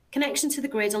 Connection to the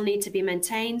grid will need to be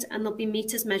maintained, and there'll be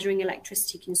meters measuring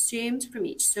electricity consumed from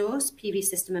each source, PV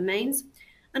system and mains,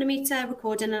 and a meter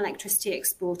recording electricity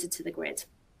exported to the grid.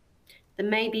 There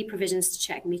may be provisions to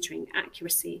check metering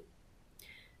accuracy.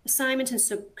 Assignment and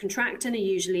subcontracting are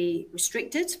usually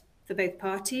restricted for both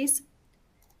parties.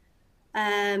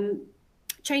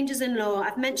 Changes in law.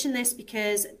 I've mentioned this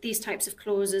because these types of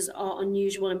clauses are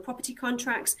unusual in property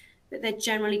contracts, but they're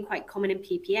generally quite common in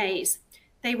PPAs.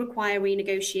 They require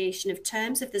renegotiation of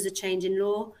terms if there's a change in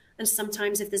law, and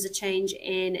sometimes if there's a change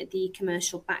in the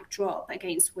commercial backdrop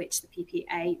against which the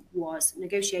PPA was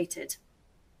negotiated.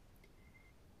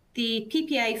 The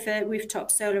PPA for rooftop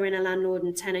solar in a landlord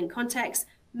and tenant context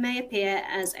may appear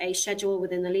as a schedule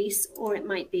within the lease, or it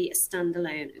might be a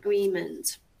standalone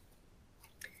agreement.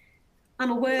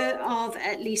 I'm aware of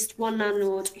at least one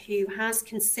landlord who has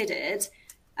considered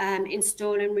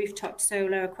installing rooftop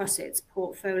solar across its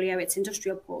portfolio, its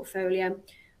industrial portfolio,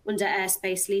 under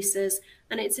airspace leases,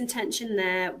 and its intention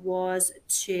there was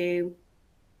to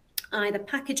either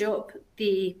package up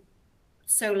the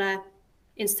solar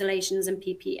installations and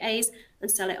PPAs and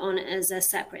sell it on as a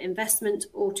separate investment,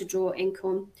 or to draw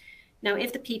income. Now,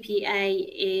 if the PPA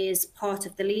is part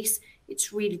of the lease,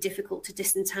 it's really difficult to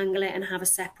disentangle it and have a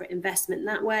separate investment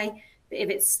that way. But if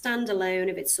it's standalone,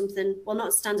 if it's something, well,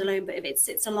 not standalone, but if it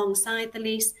sits alongside the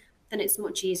lease, then it's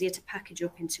much easier to package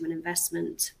up into an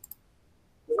investment.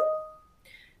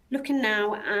 Looking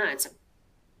now at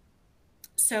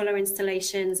solar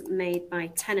installations made by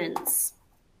tenants.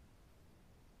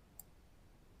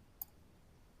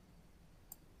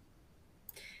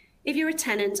 If you're a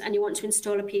tenant and you want to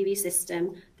install a PV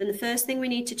system, then the first thing we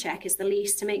need to check is the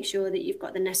lease to make sure that you've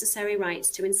got the necessary rights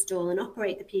to install and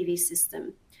operate the PV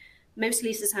system. Most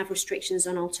leases have restrictions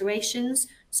on alterations,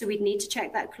 so we'd need to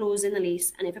check that clause in the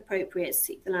lease and, if appropriate,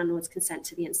 seek the landlord's consent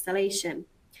to the installation.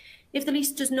 If the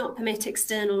lease does not permit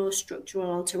external or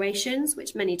structural alterations,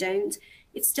 which many don't,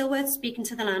 it's still worth speaking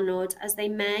to the landlord, as they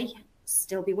may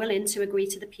still be willing to agree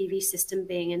to the PV system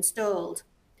being installed.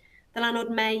 The landlord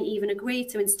may even agree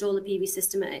to install the PV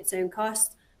system at its own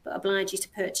cost, but oblige you to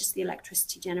purchase the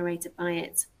electricity generated by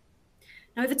it.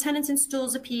 Now, if a tenant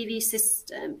installs a PV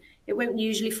system, it won't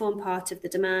usually form part of the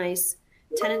demise.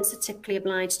 Tenants are typically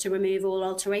obliged to remove all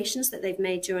alterations that they've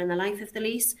made during the life of the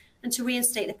lease and to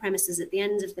reinstate the premises at the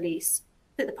end of the lease,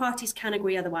 but the parties can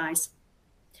agree otherwise.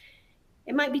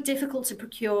 It might be difficult to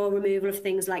procure removal of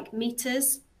things like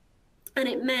meters, and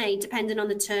it may, depending on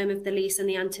the term of the lease and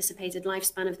the anticipated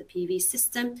lifespan of the PV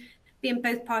system, be in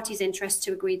both parties' interest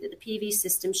to agree that the PV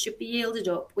system should be yielded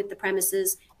up with the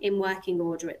premises in working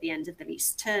order at the end of the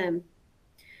lease term.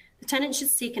 The tenant should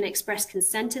seek an express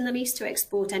consent in the lease to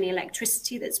export any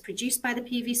electricity that's produced by the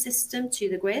PV system to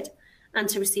the grid and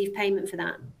to receive payment for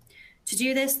that. To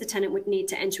do this, the tenant would need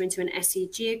to enter into an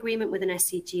SEG agreement with an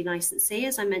SEG licensee,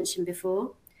 as I mentioned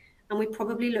before, and we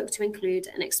probably look to include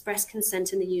an express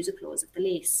consent in the user clause of the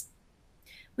lease.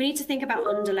 We need to think about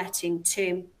underletting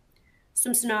too.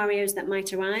 Some scenarios that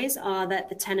might arise are that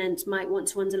the tenant might want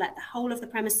to underlet the whole of the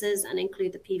premises and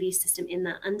include the PV system in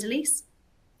that underlease.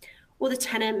 Or the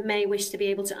tenant may wish to be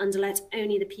able to underlet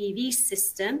only the PV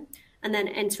system and then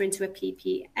enter into a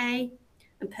PPA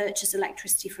and purchase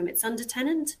electricity from its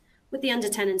undertenant, with the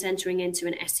undertenant entering into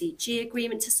an SEG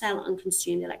agreement to sell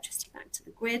unconsumed electricity back to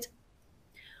the grid.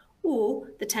 Or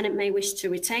the tenant may wish to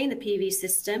retain the PV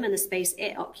system and the space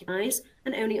it occupies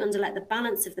and only underlet the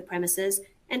balance of the premises,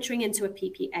 entering into a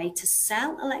PPA to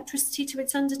sell electricity to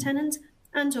its under-tenant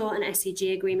and or an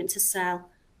SEG agreement to sell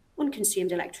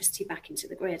unconsumed electricity back into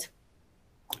the grid.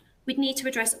 We'd need to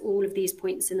address all of these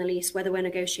points in the lease, whether we're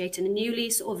negotiating a new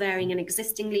lease or varying an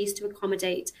existing lease to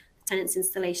accommodate the tenant's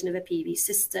installation of a PV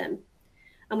system.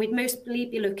 And we'd mostly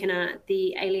be looking at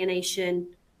the alienation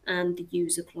and the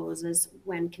user clauses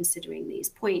when considering these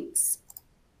points.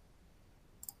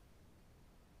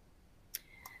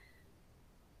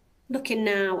 Looking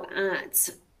now at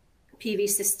PV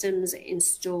systems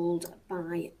installed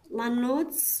by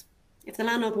landlords. If the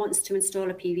landlord wants to install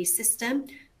a PV system,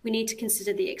 we need to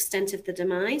consider the extent of the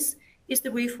demise. Is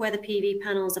the roof where the PV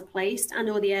panels are placed and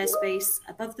or the airspace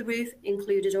above the roof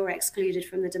included or excluded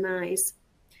from the demise?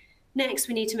 Next,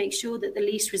 we need to make sure that the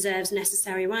lease reserves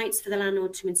necessary rights for the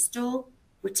landlord to install,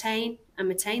 retain and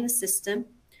maintain the system,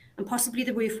 and possibly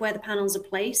the roof where the panels are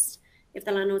placed, if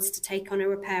the landlord's to take on a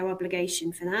repair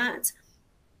obligation for that.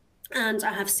 And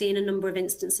I have seen a number of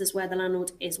instances where the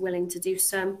landlord is willing to do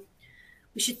so.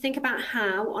 We should think about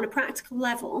how, on a practical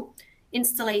level,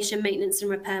 installation, maintenance and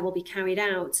repair will be carried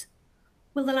out.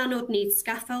 Will the landlord need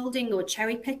scaffolding or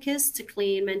cherry pickers to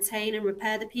clean, maintain and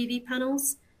repair the PV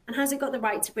panels? And has it got the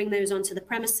right to bring those onto the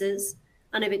premises?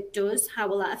 And if it does, how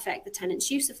will that affect the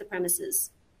tenant's use of the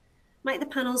premises? Might the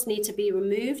panels need to be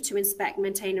removed to inspect,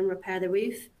 maintain and repair the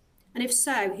roof? And if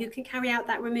so, who can carry out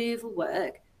that removal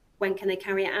work? When can they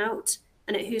carry it out?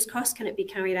 And at whose cost can it be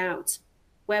carried out?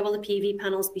 Where will the PV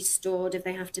panels be stored if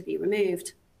they have to be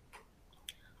removed?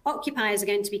 Occupiers are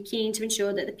going to be keen to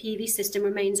ensure that the PV system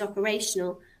remains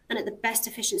operational and at the best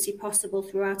efficiency possible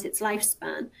throughout its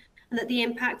lifespan, and that the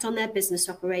impact on their business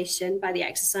operation by the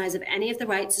exercise of any of the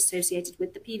rights associated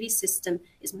with the PV system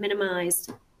is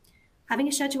minimised. Having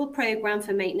a scheduled programme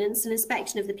for maintenance and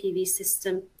inspection of the PV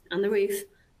system and the roof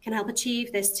can help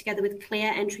achieve this, together with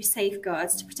clear entry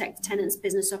safeguards to protect the tenant's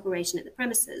business operation at the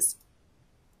premises.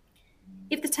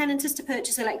 If the tenant is to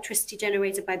purchase electricity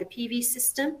generated by the PV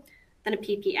system, then a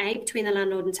PPA between the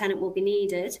landlord and tenant will be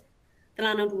needed. The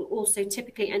landlord will also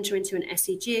typically enter into an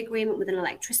SEG agreement with an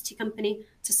electricity company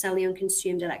to sell the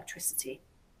unconsumed electricity.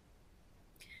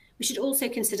 We should also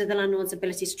consider the landlord's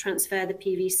ability to transfer the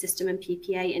PV system and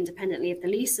PPA independently of the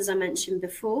lease, as I mentioned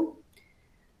before.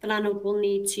 The landlord will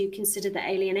need to consider the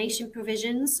alienation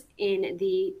provisions in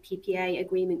the PPA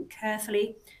agreement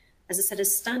carefully. As I said,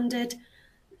 as standard,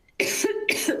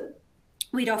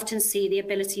 we'd often see the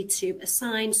ability to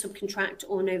assign, subcontract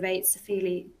or novate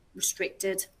severely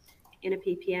restricted in a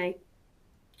PPA.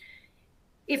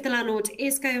 If the landlord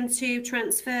is going to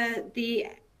transfer the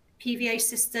PV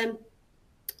system,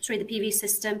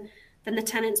 then the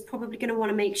tenant's probably going to want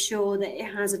to make sure that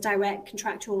it has a direct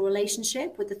contractual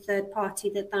relationship with the third party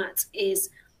that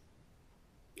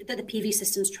the PV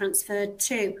system's transferred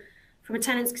to. From a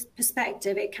tenant's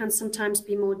perspective, it can sometimes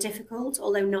be more difficult,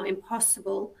 although not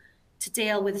impossible, to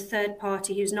deal with a third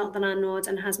party who's not the landlord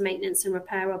and has maintenance and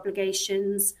repair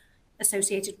obligations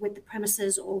associated with the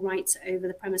premises or rights over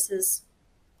the premises.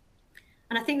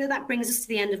 And I think that brings us to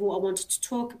the end of what I wanted to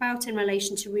talk about in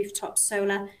relation to rooftop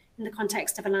solar in the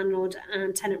context of a landlord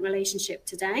and tenant relationship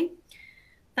today.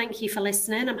 Thank you for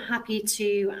listening. I'm happy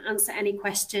to answer any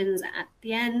questions at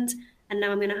the end. And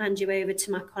now I'm going to hand you over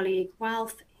to my colleague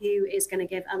Ralph, who is going to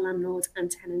give a landlord and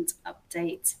tenant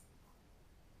update.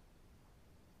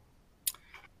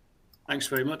 Thanks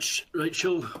very much,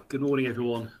 Rachel. Good morning,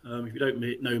 everyone. If you don't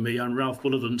know me, I'm Ralph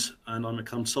Bullivant, and I'm a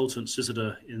consultant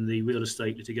solicitor in the real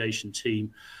estate litigation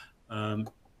team at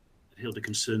Hill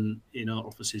Dickinson in our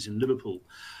offices in Liverpool.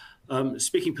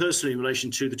 Speaking personally in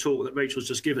relation to the talk that Rachel's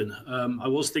just given, I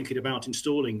was thinking about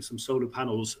installing some solar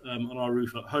panels on our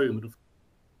roof at home. And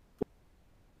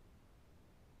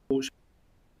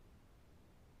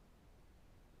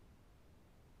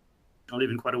I live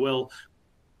in quite an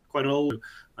old.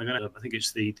 I think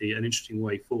it's an interesting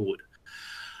way forward.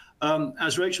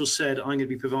 As Rachel said, I'm going to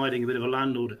be providing a bit of a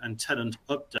landlord and tenant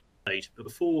update. But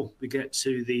before we get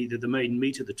to the main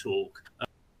meat of the talk,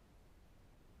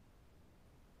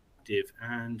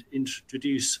 and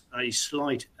introduce a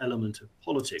slight element of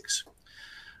politics.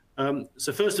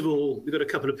 So first of all, we've got a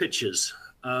couple of pictures.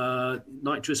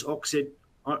 Nitrous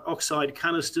oxide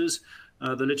canisters.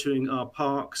 They're littering our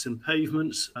parks and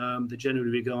pavements. They're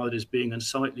generally regarded as being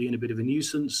unsightly and a bit of a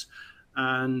nuisance.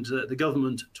 And the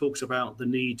government talks about the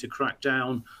need to crack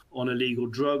down on illegal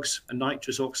drugs. And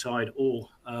nitrous oxide or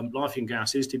laughing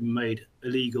gas is to be made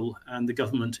illegal, and the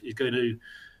government is going to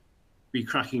be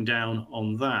cracking down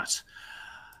on that.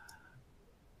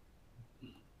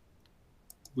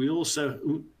 We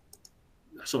also,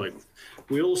 sorry.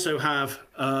 We also have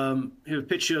here a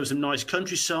picture of some nice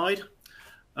countryside,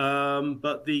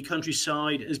 but the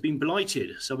countryside has been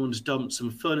blighted. Someone's dumped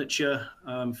some furniture,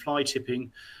 fly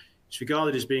tipping. It's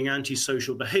regarded as being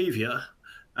antisocial behaviour,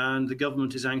 and the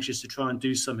government is anxious to try and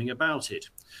do something about it.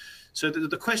 So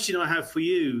the question I have for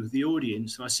you, the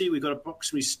audience, and I see we've got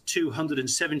approximately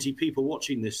 270 people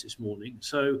watching this morning,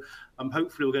 so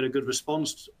hopefully we'll get a good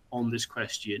response on this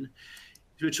question.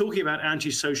 If we're talking about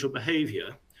antisocial behaviour,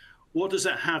 what does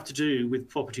that have to do with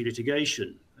property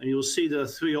litigation? And you'll see there are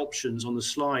three options on the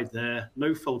slide there: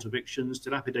 no fault evictions,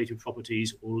 dilapidated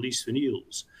properties, or lease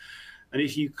renewals. And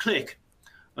if you click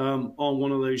on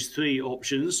one of those three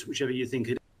options, whichever you think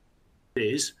it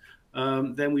is,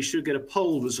 then we should get a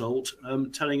poll result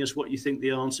telling us what you think the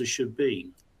answer should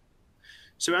be.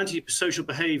 So antisocial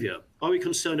behaviour, are we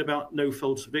concerned about no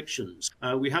fault evictions?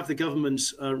 We have the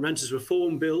government's renters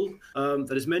reform bill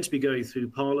that is meant to be going through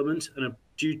Parliament and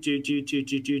due to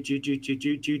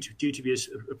be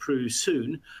approved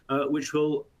soon, which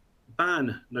will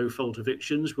ban no fault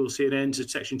evictions. We'll see an end to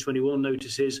Section 21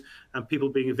 notices and people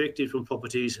being evicted from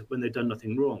properties when they've done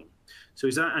nothing wrong. So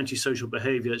is that antisocial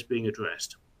behaviour that's being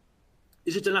addressed?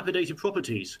 Is it dilapidated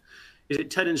properties? Is it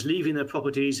tenants leaving their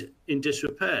properties in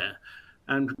disrepair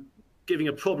and giving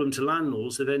a problem to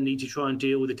landlords that then need to try and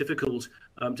deal with a difficult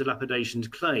dilapidation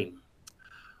claim?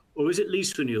 Or is it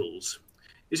lease renewals?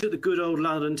 Is it the good old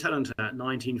Landlord and Tenant Act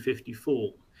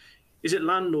 1954? Is it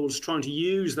landlords trying to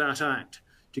use that act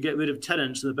to get rid of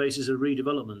tenants on the basis of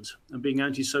redevelopment and being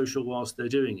antisocial whilst they're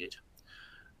doing it?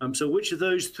 So which of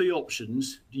those three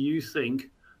options do you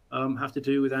think have to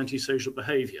do with antisocial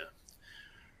behaviour?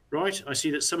 Right, I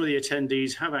see that some of the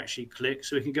attendees have actually clicked,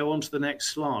 so we can go on to the next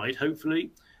slide,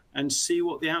 hopefully, and see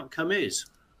what the outcome is.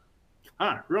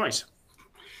 Ah, right.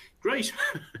 Great.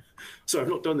 So I've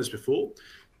not done this before.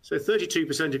 So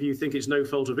 32% of you think it's no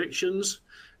fault evictions,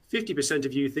 50%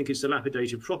 of you think it's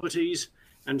dilapidated properties,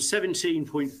 and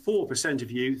 17.4%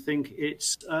 of you think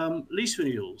it's lease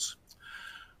renewals.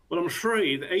 Well, I'm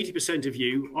afraid that 80% of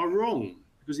you are wrong,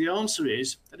 because the answer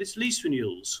is that it's lease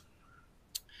renewals.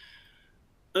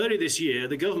 Earlier this year,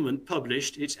 the government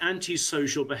published its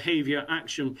Antisocial Behaviour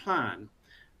Action Plan.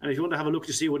 And if you want to have a look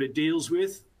to see what it deals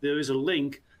with, there is a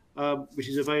link which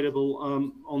is available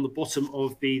on the bottom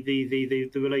of the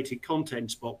related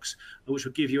contents box, which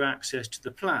will give you access to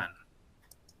the plan.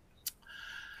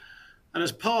 And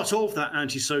as part of that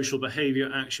Antisocial Behaviour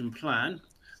Action Plan,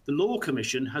 the Law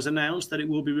Commission has announced that it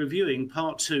will be reviewing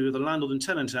Part 2 of the Landlord and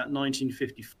Tenant Act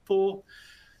 1954.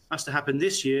 That's to happen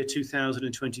this year,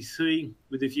 2023,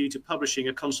 with a view to publishing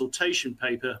a consultation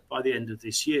paper by the end of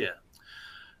this year.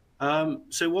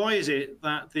 So why is it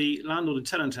that the Landlord and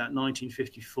Tenant Act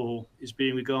 1954 is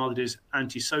being regarded as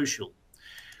antisocial?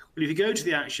 Well, if you go to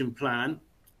the action plan,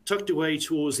 tucked away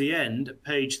towards the end, at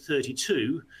page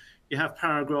 32, you have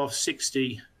paragraph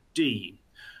 60D,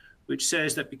 which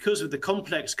says that because of the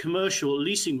complex commercial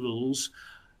leasing rules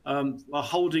are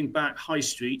holding back high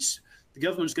streets, the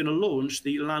government's going to launch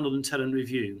the Landlord and Tenant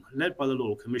Review, led by the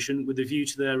Law Commission, with a view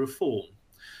to their reform.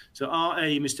 So our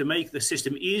aim is to make the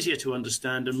system easier to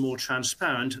understand and more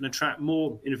transparent and attract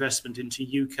more investment into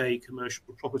UK commercial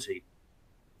property.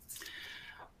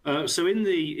 So in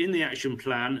the action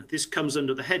plan, this comes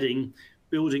under the heading,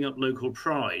 Building Up Local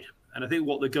Pride. And I think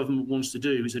what the government wants to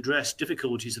do is address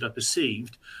difficulties that are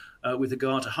perceived with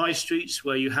regard to high streets,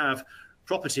 where you have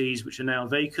properties which are now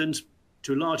vacant,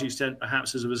 to a large extent,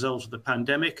 perhaps as a result of the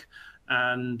pandemic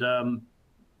and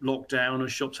lockdown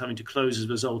and shops having to close as a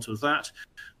result of that,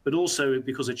 but also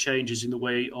because of changes in the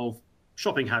way of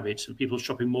shopping habits and people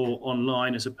shopping more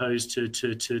online as opposed to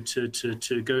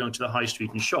going onto the high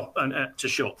street and shop.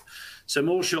 So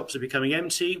more shops are becoming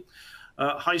empty,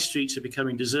 high streets are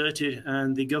becoming deserted,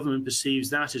 and the government perceives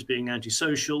that as being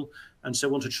antisocial, and so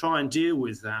want to try and deal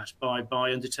with that by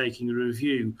undertaking a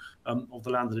review of the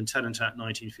Landlord and Tenant Act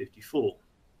 1954.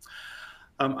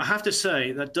 I have to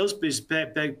say that does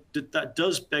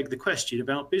beg the question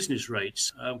about business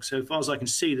rates. So far as I can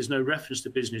see, there's no reference to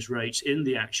business rates in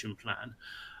the action plan.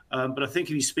 But I think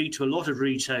if you speak to a lot of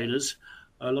retailers,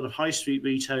 a lot of high street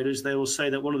retailers, they will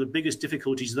say that one of the biggest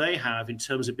difficulties they have in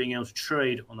terms of being able to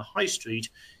trade on the high street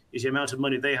is the amount of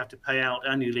money they have to pay out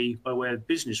annually by way of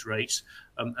business rates,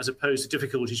 as opposed to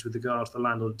difficulties with regard to the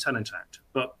Landlord and Tenant Act.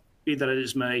 But be that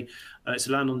as may, it's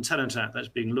the Landlord and Tenant Act that's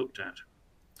being looked at.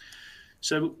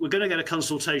 So we're going to get a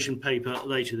consultation paper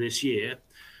later this year.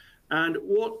 And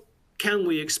what can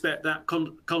we expect that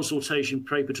consultation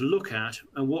paper to look at,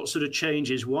 and what sort of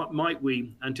changes, what might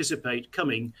we anticipate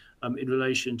coming in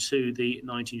relation to the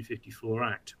 1954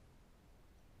 Act?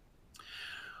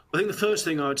 I think the first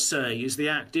thing I would say is the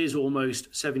Act is almost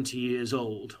 70 years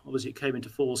old. Obviously, it came into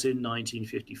force in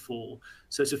 1954,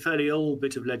 so it's a fairly old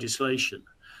bit of legislation.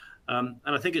 And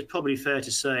I think it's probably fair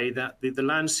to say that the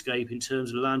landscape in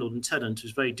terms of landlord and tenant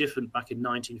was very different back in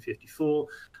 1954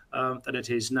 than it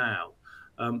is now.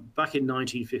 Back in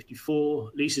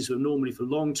 1954, leases were normally for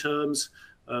long terms,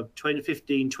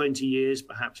 15, 20 years,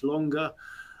 perhaps longer.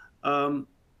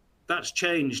 That's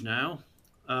changed now.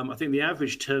 I think the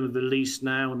average term of a lease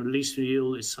now on a lease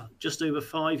renewal is just over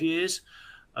 5 years.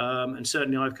 And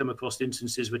certainly I've come across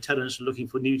instances where tenants are looking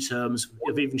for new terms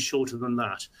of even shorter than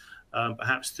that,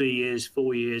 perhaps 3 years,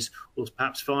 4 years, or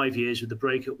perhaps 5 years with a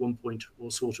break at one point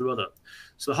or sort or other.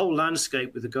 So the whole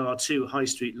landscape with regard to high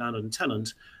street landlord and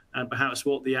tenant, and perhaps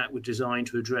what the Act was designed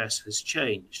to address, has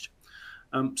changed.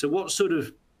 So what sort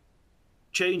of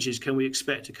changes can we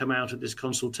expect to come out of this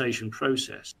consultation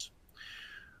process?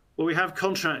 Well, we have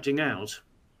contracting out.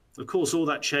 Of course, all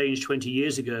that changed 20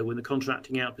 years ago when the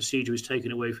contracting out procedure was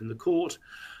taken away from the court.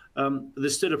 But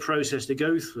there's still a process to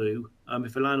go through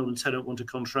if a landlord and tenant want to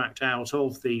contract out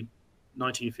of the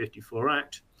 1954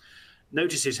 Act.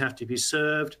 Notices have to be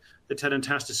served. The tenant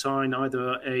has to sign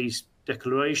either a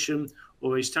declaration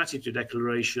or a statutory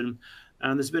declaration.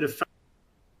 And there's a bit of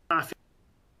faff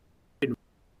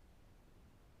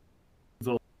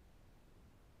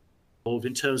involved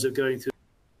in terms of going through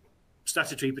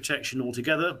statutory protection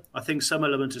altogether. I think some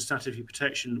element of statutory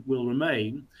protection will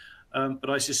remain, but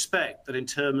I suspect that in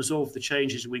terms of the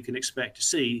changes we can expect to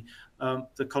see,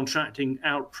 the contracting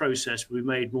out process will be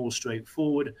made more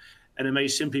straightforward, and it may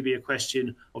simply be a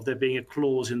question of there being a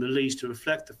clause in the lease to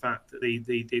reflect the fact that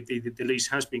the lease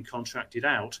has been contracted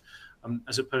out,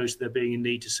 as opposed to there being a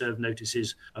need to serve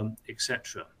notices,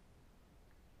 etc.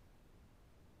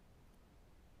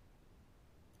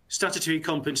 Statutory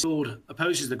compensation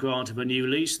opposes the grant of a new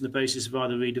lease on the basis of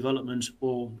either redevelopment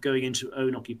or going into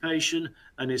own occupation,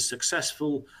 and is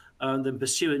successful, then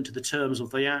pursuant to the terms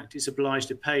of the Act, is obliged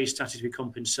to pay statutory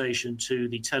compensation to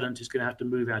the tenant who's going to have to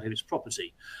move out of its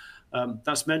property.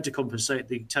 That's meant to compensate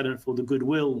the tenant for the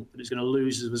goodwill that it's going to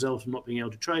lose as a result of not being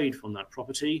able to trade from that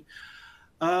property.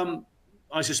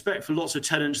 I suspect for lots of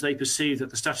tenants, they perceive that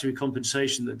the statutory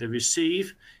compensation that they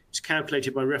receive is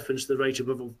calculated by reference to the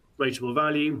rateable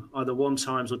value, either 1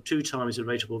 times or 2 times the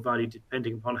rateable value,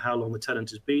 depending upon how long the tenant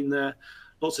has been there.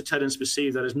 Lots of tenants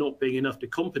perceive that as not being enough to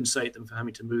compensate them for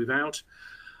having to move out.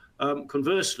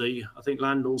 Conversely, I think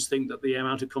landlords think that the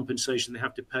amount of compensation they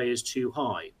have to pay is too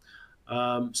high.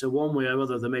 So one way or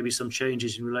other, there may be some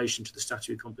changes in relation to the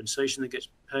statutory compensation that gets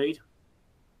paid.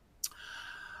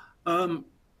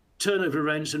 Turnover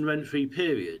rents and rent-free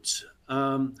periods.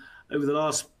 Over the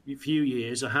last few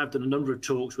years, I have done a number of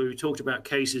talks where we talked about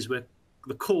cases where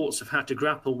the courts have had to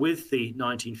grapple with the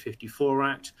 1954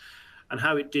 Act and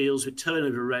how it deals with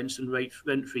turnover rents and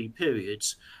rent-free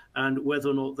periods, and whether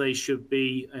or not they should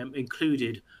be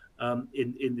included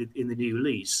in the new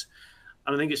lease.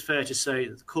 And I think it's fair to say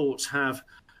that the courts have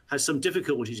had some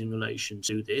difficulties in relation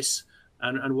to this.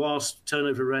 And whilst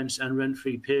turnover rents and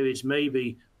rent-free periods may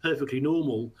be perfectly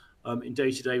normal in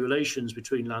day-to-day relations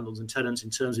between landlords and tenants in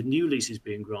terms of new leases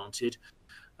being granted,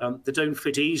 they don't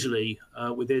fit easily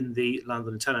within the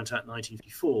Landlord and Tenant Act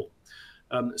 1954.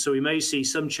 So we may see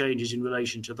some changes in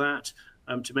relation to that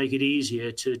to make it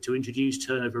easier to introduce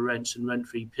turnover rents and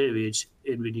rent-free periods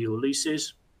in renewal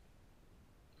leases.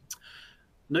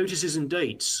 Notices and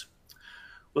dates.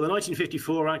 Well, the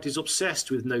 1954 Act is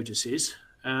obsessed with notices,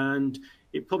 and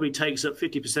it probably takes up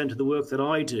 50% of the work that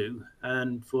I do,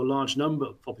 and for a large number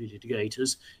of property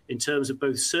litigators, in terms of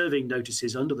both serving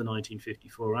notices under the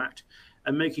 1954 Act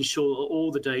and making sure that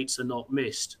all the dates are not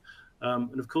missed.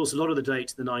 And of course, a lot of the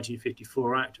dates in the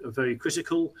 1954 Act are very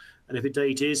critical, and if a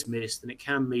date is missed, then it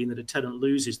can mean that a tenant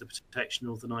loses the protection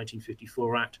of the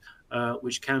 1954 Act,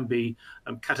 which can be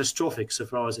catastrophic so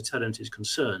far as a tenant is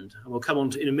concerned. And we'll come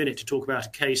on in a minute to talk about a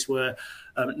case where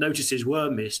notices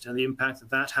were missed and the impact that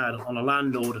that had on a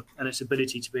landlord and its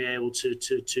ability to be able to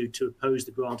oppose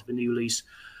the grant of a new lease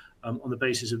on the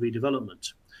basis of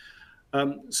redevelopment.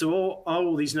 So are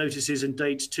all these notices and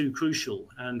dates too crucial?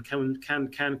 And can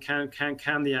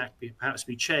the Act perhaps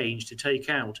be changed to take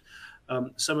out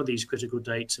some of these critical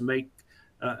dates and make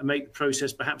the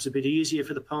process perhaps a bit easier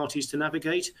for the parties to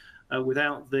navigate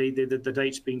without the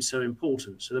dates being so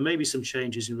important? So there may be some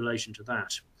changes in relation to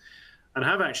that. And I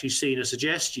have actually seen a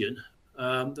suggestion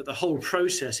that the whole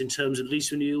process in terms of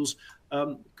lease renewals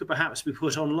could perhaps be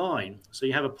put online. So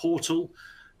you have a portal,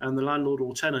 and the landlord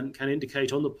or tenant can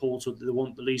indicate on the portal that they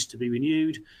want the lease to be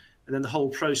renewed, and then the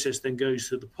whole process then goes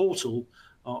through the portal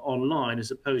online, as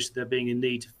opposed to there being a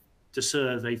need to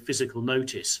serve a physical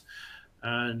notice.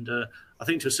 And I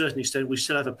think to a certain extent, we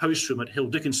still have a post room at Hill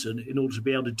Dickinson in order to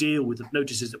be able to deal with the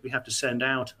notices that we have to send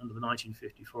out under the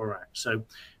 1954 Act. So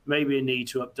maybe a need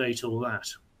to update all that.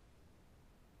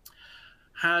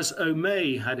 Has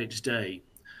OMEI had its day?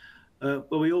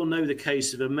 Well, we all know the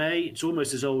case of OMEI. It's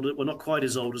almost as old, well, not quite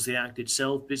as old as the Act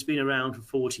itself, but it's been around for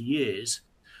 40 years.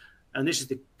 And this is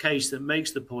the case that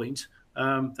makes the point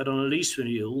that on a lease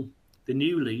renewal, the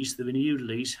renewed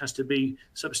lease has to be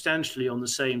substantially on the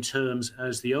same terms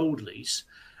as the old lease.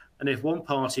 And if one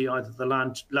party, either the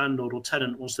landlord or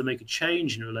tenant, wants to make a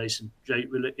change in relation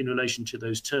to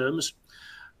those terms,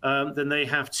 then they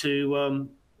have to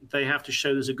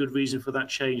show there's a good reason for that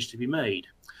change to be made.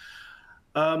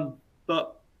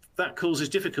 But that causes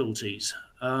difficulties.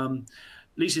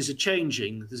 Leases are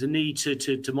changing. There's a need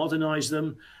to modernise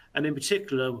them, and in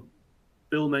particular,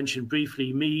 Bill mentioned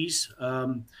briefly MEES.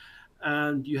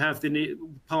 And you have the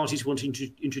parties wanting to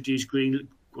introduce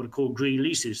what are called green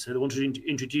leases. So they want to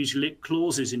introduce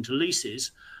clauses into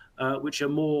leases which are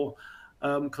more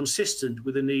consistent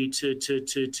with the need to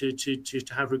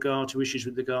have regard to issues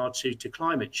with regard to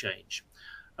climate change.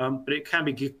 But it can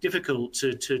be difficult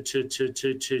to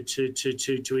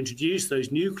introduce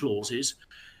those new clauses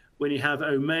when you have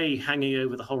OMEI hanging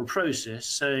over the whole process,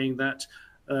 saying that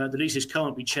the leases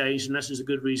can't be changed unless there's a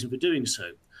good reason for doing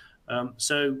so.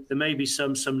 So there may be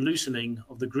some loosening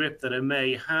of the grip that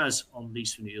OMEI has on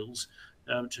lease renewals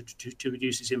to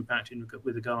reduce its impact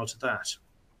with regard to that.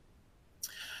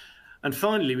 And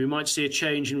finally, we might see a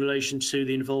change in relation to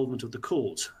the involvement of the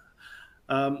court.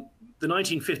 The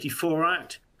 1954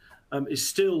 Act is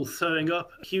still throwing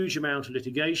up a huge amount of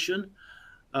litigation.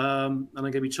 And I'm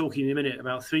going to be talking in a minute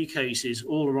about 3 cases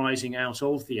all arising out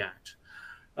of the Act.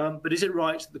 But is it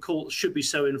right that the court should be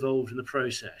so involved in the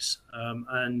process?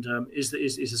 Is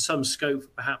there some scope,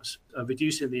 perhaps, of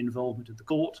reducing the involvement of the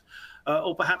court,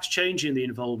 or perhaps changing the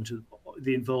involvement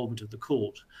of the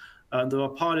court? There are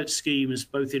pilot schemes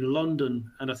both in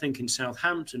London and I think in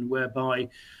Southampton, whereby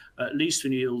lease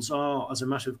renewals are, as a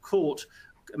matter of course,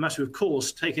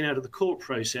 taken out of the court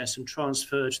process and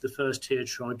transferred to the first-tier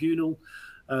tribunal,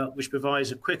 which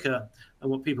provides a quicker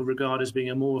and what people regard as being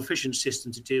a more efficient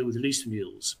system to deal with lease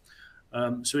renewals.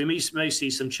 So we may see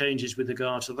some changes with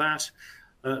regard to that.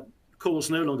 Courts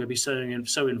no longer be so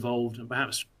involved, and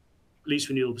perhaps lease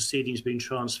renewal proceedings being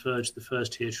transferred to the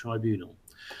first-tier tribunal.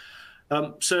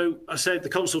 So I said the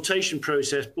consultation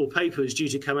process or paper is due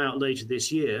to come out later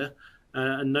this year,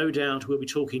 and no doubt we'll be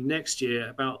talking next year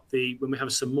about when we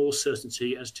have some more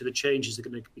certainty as to the changes that are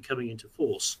going to be coming into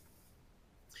force.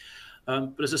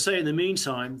 But as I say, in the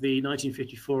meantime, the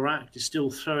 1954 Act is still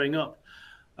throwing up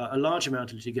a large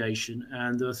amount of litigation,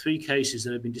 and there are 3 cases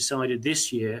that have been decided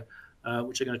this year,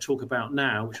 which I'm going to talk about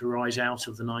now, which arise out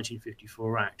of the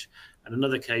 1954 Act, and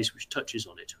another case which touches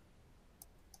on it.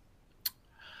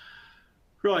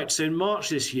 Right, so in March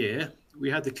this year,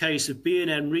 we had the case of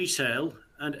B&M Retail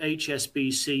and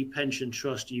HSBC Pension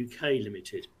Trust UK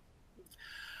Limited.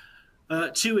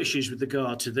 2 issues with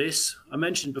regard to this. I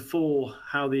mentioned before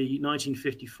how the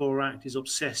 1954 Act is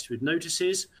obsessed with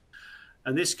notices,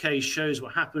 and this case shows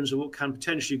what happens or what can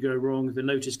potentially go wrong if the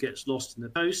notice gets lost in the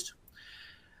post.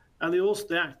 And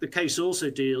the case also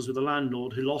deals with a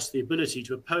landlord who lost the ability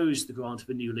to oppose the grant of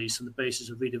a new lease on the basis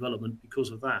of redevelopment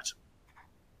because of that.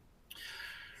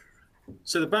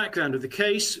 So the background of the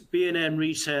case, B&M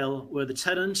Retail were the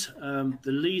tenant.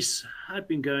 The lease had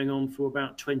been going on for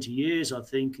about 20 years, I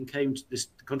think, and the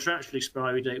contractual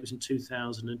expiry date was in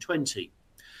 2020.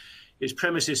 Its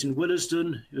premises in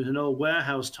Willesden, it was an old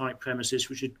warehouse-type premises,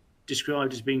 which is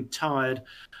described as being tired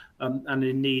and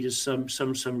in need of some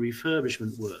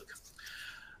refurbishment work.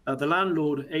 The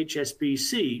landlord,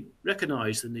 HSBC,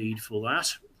 recognised the need for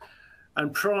that,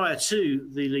 and prior to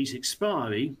the lease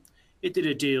expiry, it did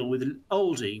a deal with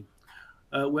Aldi,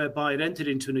 whereby it entered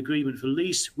into an agreement for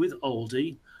lease with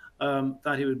Aldi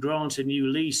that it would grant a new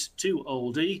lease to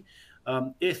Aldi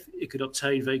if it could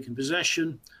obtain vacant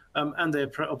possession and they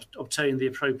obtain the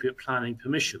appropriate planning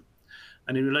permission.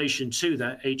 And in relation to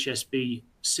that,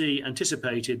 HSBC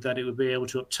anticipated that it would be able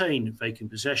to obtain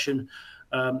vacant possession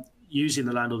using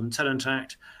the Landlord and Tenant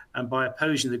Act and by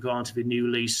opposing the grant of a new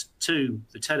lease to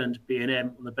the tenant,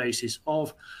 B&M, on the basis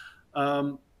of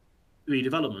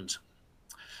redevelopment.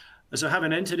 So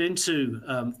having entered into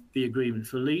the agreement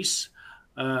for lease,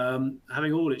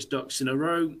 having all its ducks in a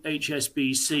row,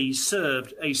 HSBC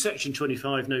served a Section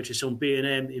 25 notice on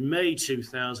B&M in May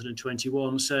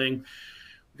 2021 saying,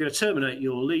 we're going to terminate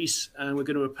your lease and we're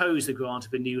going to oppose the grant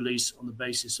of a new lease on the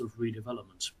basis of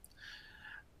redevelopment.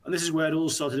 And this is where it all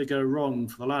started to go wrong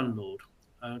for the landlord,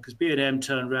 because B&M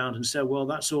turned around and said, well,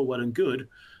 that's all well and good,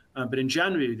 But in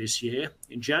January this year,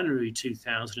 in January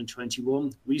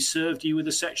 2021, we served you with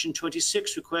a Section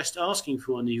 26 request asking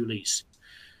for a new lease.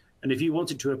 And if you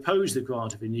wanted to oppose the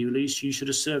grant of a new lease, you should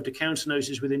have served a counter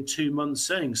notice within 2 months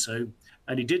saying so.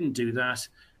 And you didn't do that,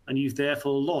 and you've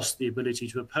therefore lost the ability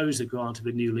to oppose the grant of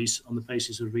a new lease on the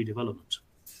basis of redevelopment.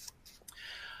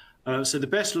 So the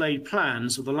best laid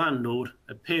plans of the landlord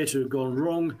appear to have gone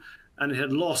wrong, and it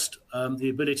had lost the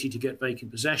ability to get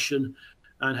vacant possession,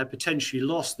 and had potentially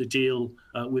lost the deal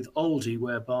with Aldi,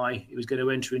 whereby it was going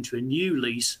to enter into a new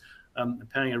lease,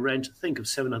 paying a rent, I think, of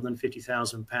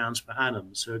 £750,000 per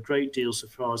annum. So a great deal so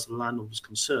far as the landlord was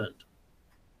concerned.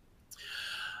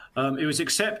 It was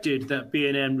accepted that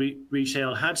B&M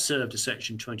Retail had served a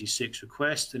Section 26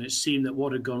 request, and it seemed that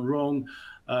what had gone wrong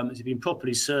it had been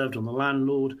properly served on the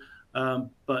landlord.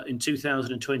 But in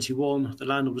 2021, the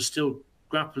landlord was still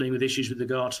grappling with issues with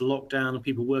regard to lockdown and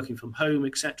people working from home,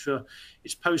 etc.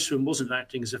 Its post room wasn't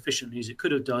acting as efficiently as it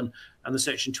could have done, and the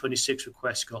Section 26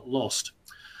 request got lost.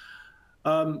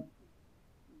 And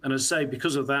as I say,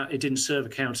 because of that, it didn't serve a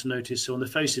counter notice. So on the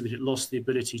face of it, it lost the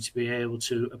ability to be able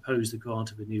to oppose the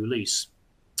grant of a new lease.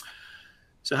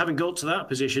 So having got to that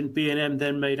position, B&M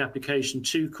then made application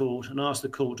to court and asked the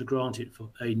court to grant it for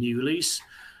a new lease.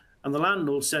 And the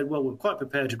landlord said, well, we're quite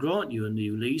prepared to grant you a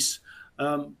new lease,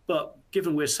 but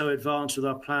given we're so advanced with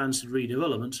our plans to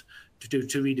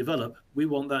redevelop, we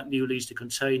want that new lease to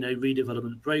contain a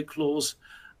redevelopment break clause,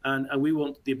 and we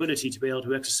want the ability to be able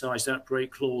to exercise that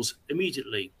break clause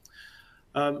immediately.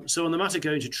 So on the matter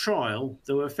going to trial,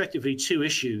 there were effectively two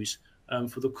issues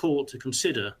for the court to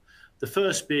consider. The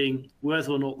first being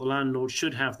whether or not the landlord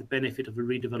should have the benefit of a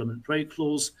redevelopment break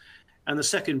clause, and the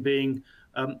second being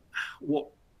what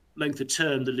length of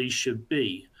term the lease should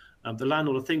be. The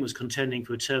landlord, I think, was contending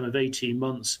for a term of 18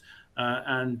 months,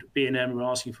 and B&M were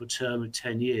asking for a term of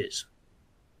 10 years.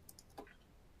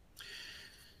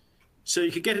 So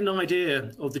you could get an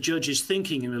idea of the judge's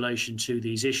thinking in relation to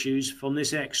these issues from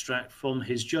this extract from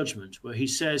his judgment, where he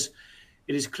says,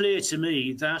 "It is clear to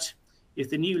me that if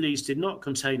the new lease did not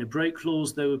contain a break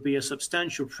clause, there would be a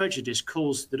substantial prejudice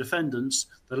caused to the defendants,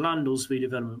 the landlord's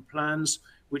redevelopment plans,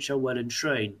 which are well in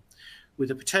train, with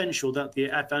the potential that the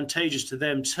advantageous to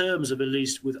them terms of a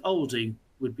lease with Aldi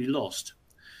would be lost.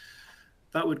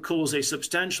 That would cause a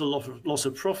substantial loss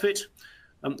of profit,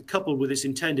 coupled with its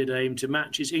intended aim to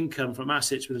match its income from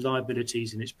assets with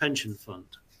liabilities in its pension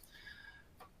fund."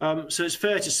 So it's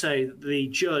fair to say that the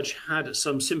judge had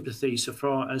some sympathy so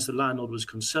far as the landlord was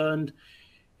concerned.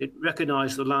 It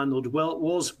recognised the landlord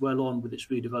was well on with its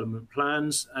redevelopment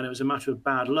plans, and it was a matter of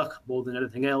bad luck more than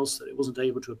anything else that it wasn't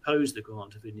able to oppose the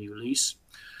grant of a new lease.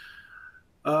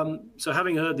 So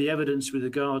having heard the evidence with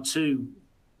regard to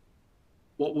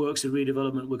what works of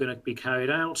redevelopment were going to be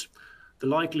carried out, the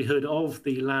likelihood of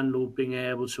the landlord being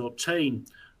able to obtain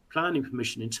planning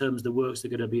permission in terms of the works that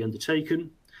are going to be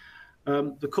undertaken,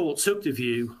 the court took the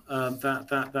view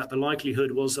that the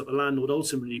likelihood was that the landlord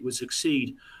ultimately would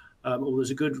succeed, or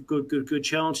there's a good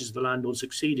chances of the landlord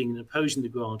succeeding in opposing the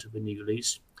grant of a new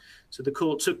lease. So the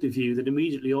court took the view that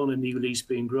immediately on a new lease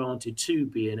being granted to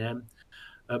B&M,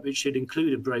 it should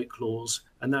include a break clause,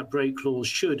 and that break clause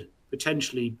should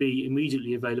potentially be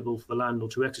immediately available for the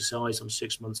landlord to exercise on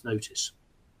 6 months' notice.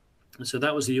 And so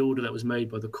that was the order that was made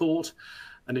by the court.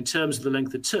 And in terms of the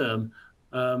length of term,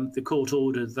 the court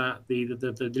ordered that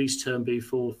the lease term be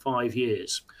for 5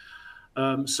 years.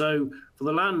 So for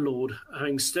the landlord,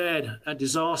 having stared at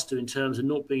disaster in terms of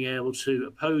not being able to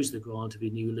oppose the grant of a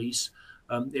new lease,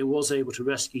 it was able to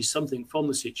rescue something from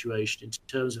the situation in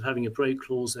terms of having a break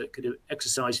clause that could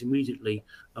exercise immediately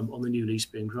on the new lease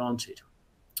being granted.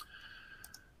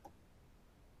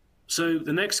 So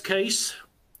the next case,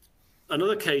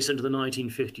 another case under the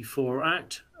 1954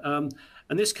 Act, and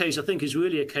this case I think is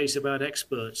really a case about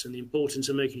experts and the importance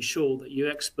of making sure that you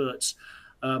experts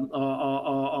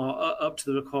are up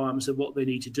to the requirements of what they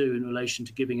need to do in relation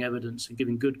to giving evidence and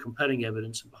giving good, compelling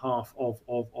evidence on behalf of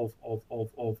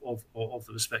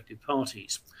the respective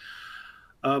parties.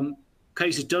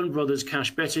 Case is Dunn Brothers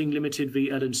Cash Betting Limited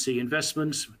v L&C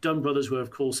Investments. Dunn Brothers were, of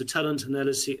course, the tenant, and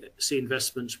L&C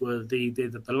Investments were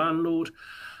the landlord.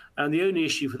 And the only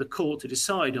issue for the court to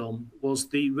decide on was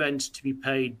the rent to be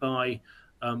paid by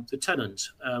the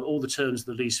tenant. All the terms of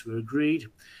the lease were agreed.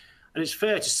 And it's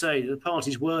fair to say that the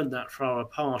parties weren't that far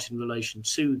apart in relation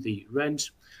to the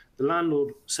rent. The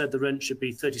landlord said the rent should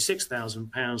be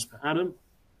 £36,000 per annum.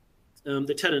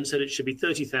 The tenant said it should be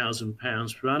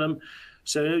 £30,000 per annum.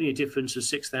 So only a difference of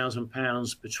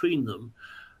 £6,000 between them.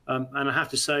 And I have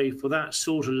to say, for that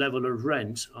sort of level of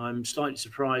rent, I'm slightly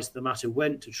surprised the matter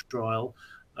went to trial,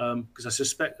 because I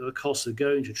suspect that the costs of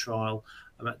going to trial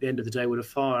at the end of the day would have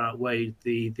far outweighed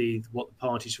what the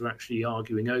parties were actually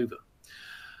arguing over.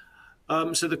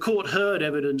 So the court heard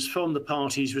evidence from the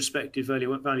parties' respective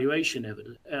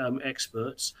valuation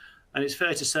experts, and it's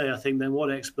fair to say, I think, then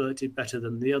one expert did better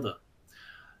than the other.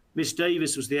 Miss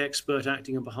Davis was the expert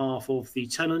acting on behalf of the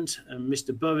tenant, and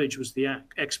Mr. Burridge was the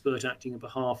expert acting on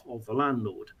behalf of the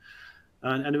landlord.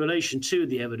 And in relation to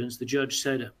the evidence, the judge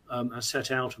said, as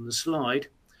set out on the slide,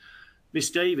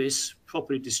 Miss Davis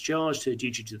properly discharged her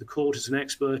duty to the court as an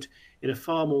expert in a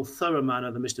far more thorough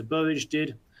manner than Mr. Burridge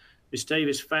did. Miss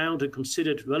Davis found and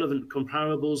considered relevant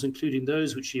comparables, including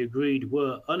those which she agreed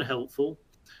were unhelpful,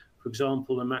 for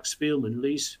example, the Max Spielman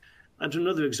lease, and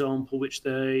another example which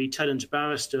the tenant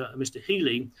barrister, Mr.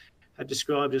 Healy, had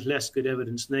described as less good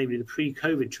evidence, namely the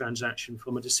pre-COVID transaction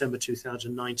from a December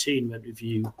 2019 rent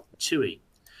review TUI.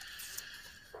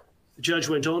 The judge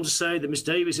went on to say that Miss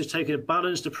Davis has taken a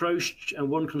balanced approach and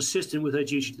one consistent with her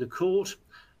duty to the court,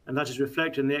 and that is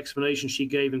reflected in the explanation she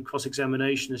gave in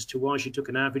cross-examination as to why she took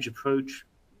an average approach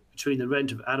between the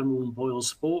rent of Admiral and Boyle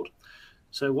Sport.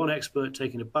 So one expert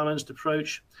taking a balanced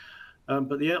approach,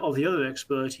 but the other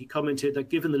expert, he commented that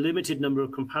given the limited number of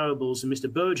comparables in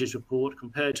Mr. Burridge's report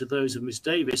compared to those of Miss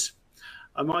Davis,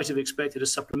 I might have expected a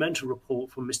supplemental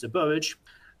report from Mr. Burridge,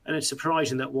 and it's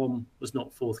surprising that one was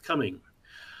not forthcoming.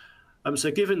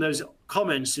 So given those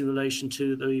comments in relation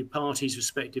to the parties'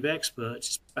 respective experts,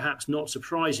 it's perhaps not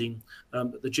surprising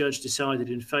that the judge decided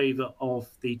in favour of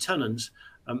the tenants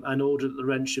and ordered that the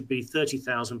rent should be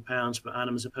 £30,000 per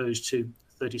annum as opposed to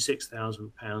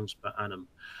 £36,000 per annum.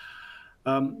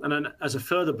 And then as a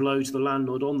further blow to the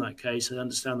landlord on that case, I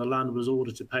understand the landlord was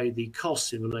ordered to pay the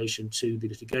costs in relation to the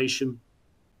litigation.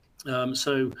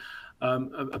 So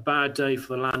a bad day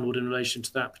for the landlord in relation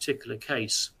to that particular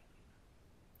case.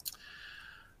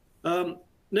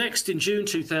 Next, in June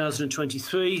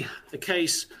 2023, a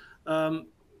case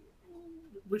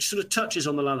which sort of touches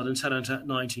on the Landlord and Tenant Act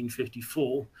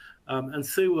 1954 and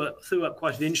threw up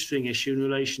quite an interesting issue in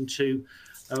relation to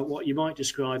what you might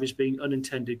describe as being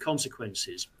unintended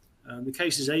consequences. The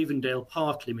case is Avondale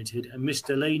Park Limited and Miss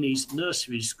Delaney's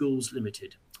Nursery Schools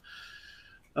Limited.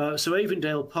 So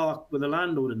Avondale Park were the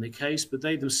landlord in the case, but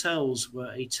they themselves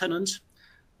were a tenant.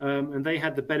 And they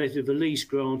had the benefit of the lease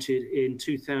granted in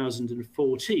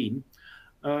 2014,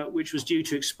 which was due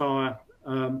to expire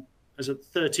as of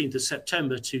 13th of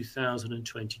September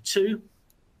 2022.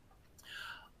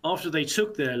 After they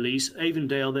took their lease,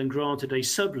 Avondale then granted a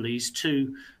sublease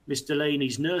to Miss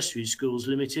Delaney's Nursery Schools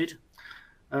Limited.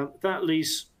 That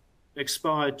lease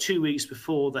expired 2 weeks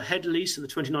before the head lease on the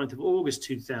 29th of August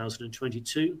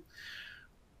 2022.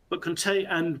 But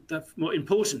more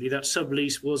importantly, that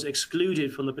sublease was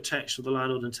excluded from the protection of the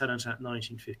Landlord and Tenant Act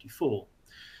 1954.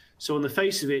 So on the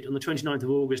face of it, on the 29th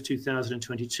of August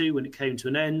 2022, when it came to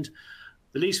an end,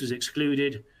 the lease was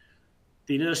excluded.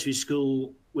 The nursery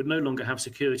school would no longer have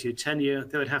security of tenure.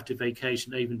 They would have to vacate,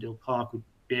 and Avondale Park would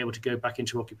be able to go back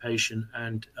into occupation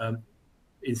and,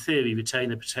 in theory, retain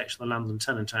the protection of the Landlord and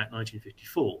Tenant Act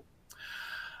 1954.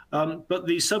 But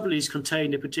the sublease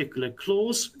contained a particular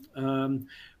clause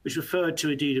which referred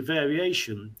to a deed of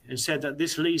variation and said that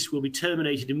this lease will be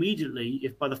terminated immediately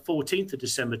if by the 14th of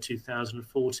December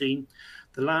 2014,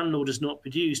 the landlord has not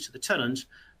produced to the tenant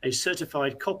a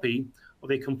certified copy of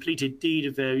a completed deed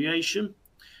of variation,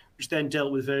 which then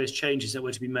dealt with various changes that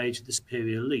were to be made to the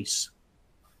superior lease.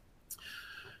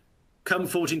 Come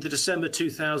 14th of December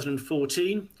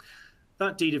 2014,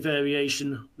 that deed of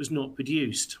variation was not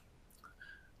produced.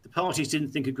 The parties didn't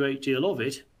think a great deal of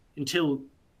it until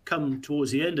come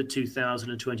towards the end of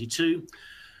 2022,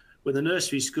 when the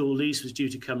nursery school lease was due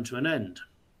to come to an end.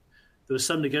 There were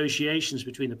some negotiations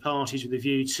between the parties with a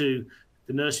view to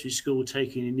the nursery school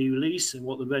taking a new lease and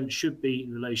what the rent should be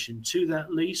in relation to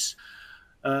that lease.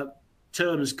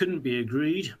 Terms couldn't be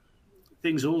agreed.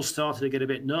 Things all started to get a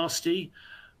bit nasty.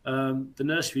 The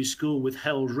nursery school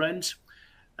withheld rent,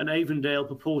 and Avondale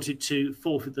purported to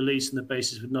forfeit the lease on the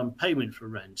basis of non-payment for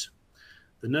rent.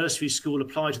 The nursery school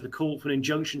applied to the court for an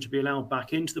injunction to be allowed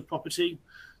back into the property.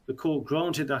 The court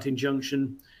granted that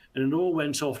injunction, and it all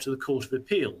went off to the Court of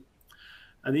Appeal.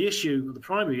 And the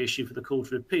primary issue for the Court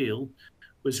of Appeal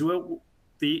was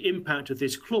the impact of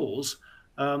this clause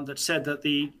that said that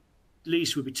the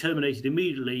lease would be terminated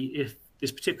immediately if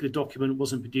this particular document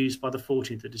wasn't produced by the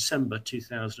 14th of December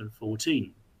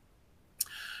 2014.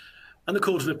 And the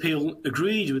Court of Appeal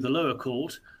agreed with the lower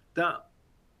court that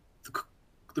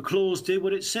the clause did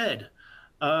what it said.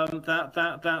 That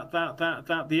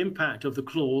the impact of the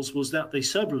clause was that the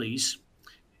sublease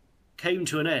came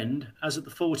to an end as of the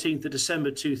 14th of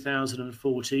December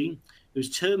 2014. It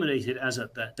was terminated as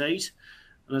at that date.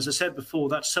 And as I said before,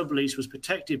 that sublease was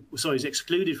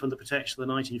excluded from the protection of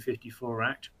the 1954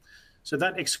 Act. So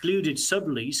that excluded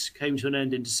sublease came to an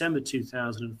end in December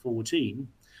 2014.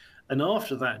 And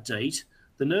after that date,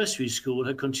 the nursery school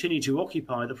had continued to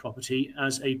occupy the property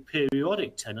as a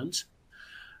periodic tenant,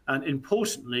 and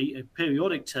importantly, a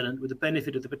periodic tenant with the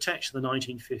benefit of the protection of the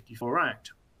 1954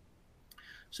 Act.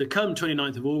 So come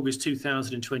 29th of August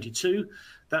 2022,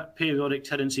 that periodic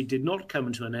tenancy did not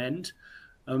come to an end.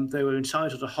 They were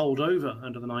entitled to hold over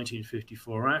under the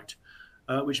 1954 Act,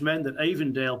 which meant that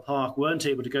Avondale Park weren't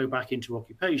able to go back into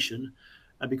occupation.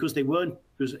 And because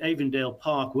Avondale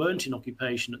Park weren't in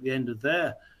occupation at the end of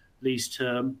their lease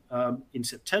term in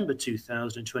September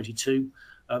 2022,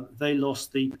 they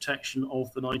lost the protection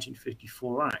of the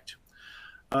 1954 Act.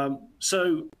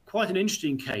 So quite an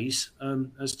interesting case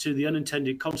as to the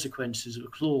unintended consequences of a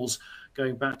clause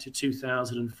going back to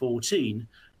 2014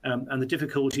 and the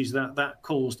difficulties that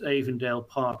caused Avondale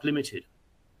Park Limited.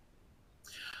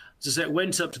 As I said, it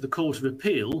went up to the Court of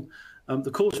Appeal. The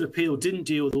Court of Appeal didn't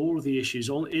deal with all of the issues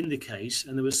in the case,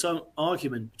 and there was some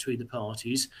argument between the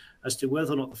parties as to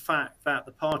whether or not the fact that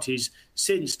the parties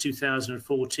since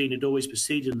 2014 had always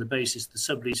proceeded on the basis the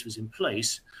sublease was in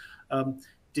place.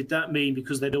 Did that mean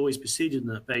because they'd always proceeded on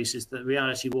that basis that the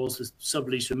reality was the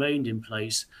sublease remained in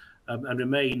place and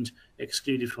remained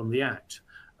excluded from the Act?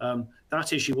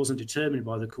 That issue wasn't determined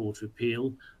by the Court of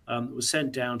Appeal. It was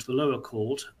sent down to the lower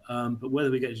court, but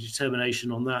whether we get a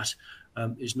determination on that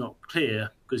is not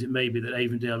clear, because it may be that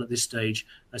Avondale at this stage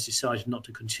has decided not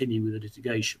to continue with the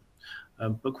litigation.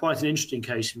 But quite an interesting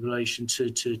case in relation to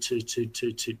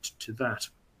that.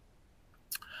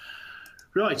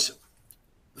 Right,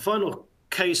 the final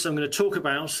case I'm going to talk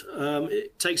about,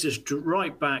 it takes us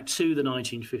right back to the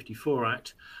 1954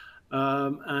 Act,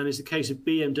 and is the case of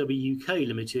BMW UK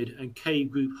Limited and K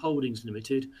Group Holdings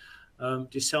Limited,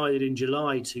 decided in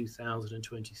July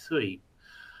 2023.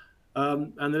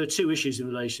 And there are two issues in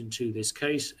relation to this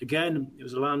case. Again, it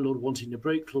was a landlord wanting a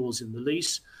break clause in the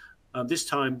lease. This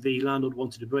time, the landlord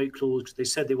wanted a break clause because they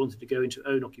said they wanted to go into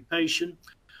own occupation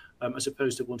as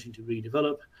opposed to wanting to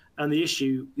redevelop. And the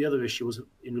other issue was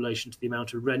in relation to the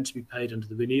amount of rent to be paid under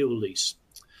the renewal lease.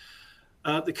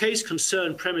 The case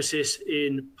concerned premises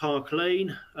in Park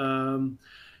Lane.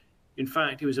 In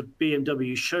fact, it was a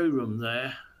BMW showroom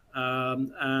there.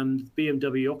 And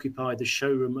BMW occupied the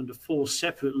showroom under 4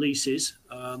 separate leases.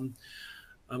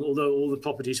 Although all the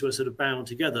properties were sort of bound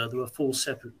together, there were 4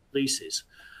 separate leases.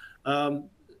 The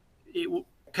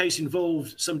case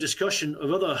involved some discussion of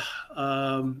other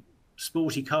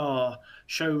sporty car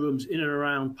showrooms in and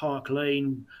around Park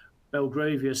Lane,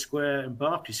 Belgravia Square and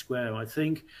Berkeley Square, I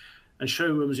think, and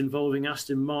showrooms involving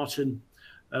Aston Martin,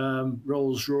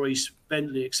 Rolls-Royce,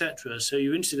 Bentley, etc. So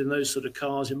you're interested in those sort of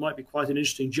cars, it might be quite an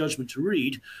interesting judgment to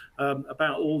read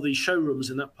about all the showrooms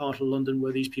in that part of London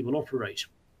where these people operate.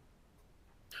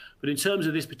 But in terms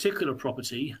of this particular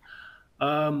property,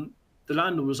 the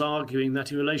landlord was arguing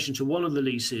that in relation to one of the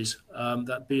leases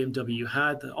that BMW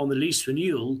had, on the lease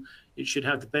renewal, it should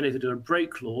have the benefit of a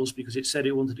break clause because it said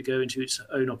it wanted to go into its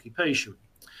own occupation.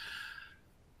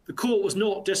 The court was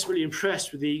not desperately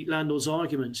impressed with the landlord's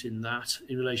arguments in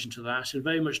relation to that, and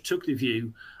very much took the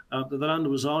view that the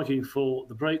landlord was arguing for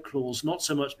the break clause, not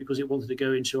so much because it wanted to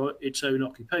go into its own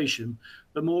occupation,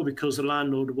 but more because the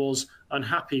landlord was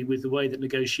unhappy with the way that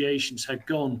negotiations had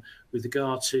gone with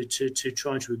regard to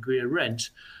trying to agree a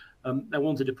rent. They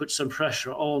wanted to put some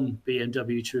pressure on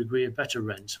BMW to agree a better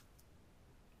rent.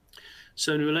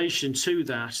 So in relation to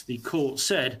that, the court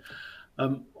said,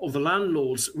 of the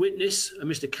landlord's witness,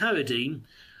 Mr. Carradine,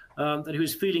 that he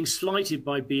was feeling slighted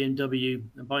by BMW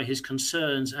and by his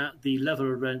concerns at the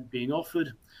level of rent being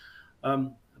offered,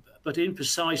 but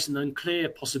imprecise and unclear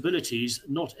possibilities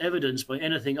not evidenced by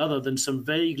anything other than some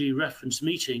vaguely referenced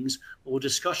meetings or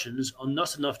discussions are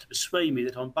not enough to persuade me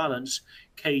that on balance,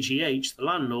 KGH, the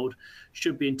landlord,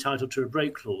 should be entitled to a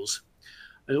break clause.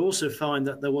 I also find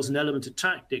that there was an element of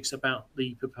tactics about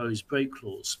the proposed break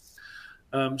clause.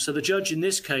 So the judge in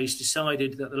this case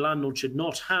decided that the landlord should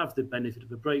not have the benefit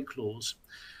of a break clause.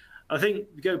 I think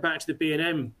we go back to the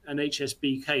B&M and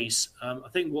HSB case. I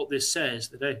think what this says,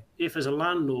 that if as a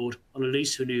landlord on a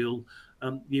lease renewal,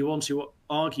 you want to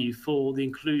argue for the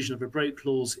inclusion of a break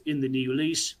clause in the new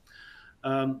lease,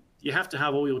 you have to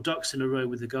have all your ducks in a row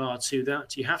with regard to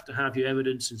that. You have to have your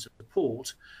evidence and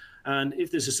support. And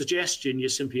if there's a suggestion, you're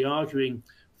simply arguing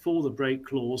for the break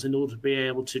clause in order to be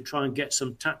able to try and get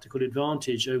some tactical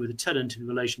advantage over the tenant in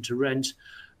relation to rent,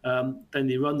 then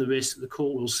they run the risk that the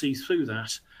court will see through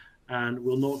that and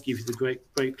will not give you the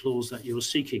break clause that you're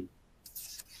seeking.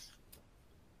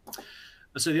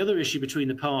 And so the other issue between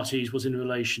the parties was in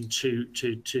relation to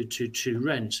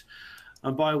rent.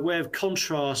 And by way of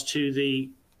contrast to the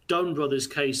Dunn Brothers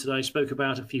case that I spoke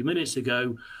about a few minutes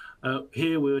ago,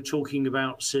 here we were talking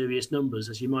about serious numbers,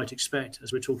 as you might expect,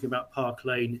 as we're talking about Park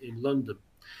Lane in London.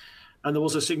 And there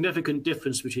was a significant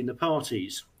difference between the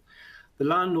parties. The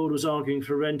landlord was arguing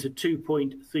for rent of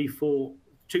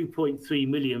 £2.3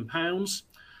 million,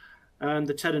 and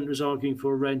the tenant was arguing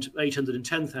for a rent of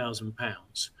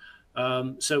 £810,000.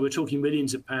 So we're talking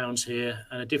millions of pounds here,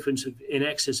 and a difference of in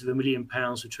excess of £1 million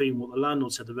between what the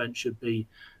landlord said the rent should be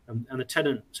and the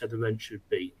tenant said the rent should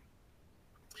be.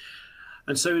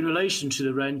 And so in relation to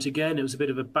the rent, again, it was a bit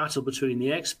of a battle between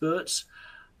the experts.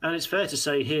 And it's fair to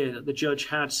say here that the judge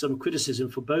had some criticism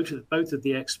for both of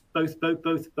the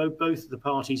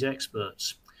parties'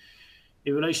 experts.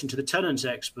 In relation to the tenant's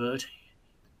expert,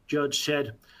 the judge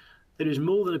said that he was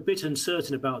more than a bit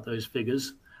uncertain about those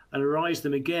figures and revised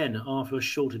them again after a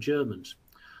short adjournment.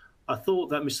 I thought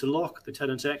that Mr. Locke, the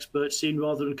tenant's expert, seemed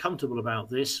rather uncomfortable about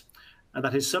this, and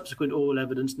that his subsequent oral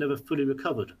evidence never fully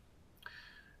recovered.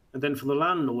 And then for the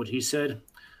landlord, he said,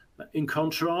 in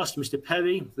contrast, Mr.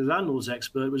 Perry, the landlord's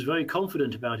expert, was very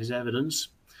confident about his evidence,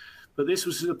 but this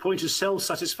was to the point of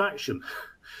self-satisfaction.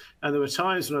 And there were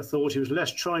times when I thought he was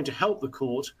less trying to help the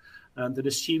court than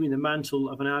assuming the mantle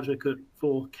of an advocate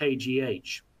for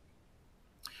KGH.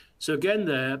 So again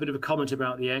there, a bit of a comment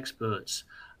about the experts.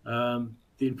 The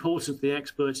importance of the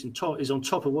experts is on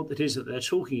top of what it is that they're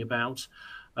talking about,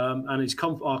 and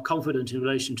are confident in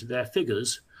relation to their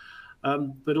figures.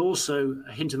 But also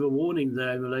a hint of a warning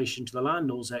there in relation to the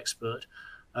landlord's expert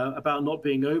about not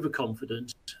being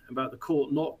overconfident, about the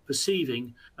court not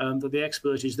perceiving that the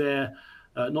expert is there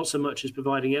not so much as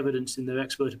providing evidence in their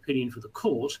expert opinion for the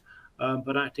court,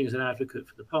 but acting as an advocate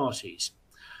for the parties.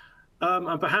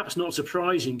 And perhaps not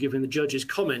surprising given the judge's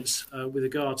comments with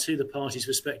regard to the parties'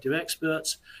 respective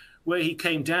experts, where he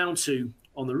came down to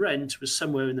on the rent was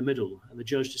somewhere in the middle, and the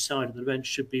judge decided the rent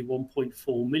should be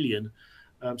 1.4 million.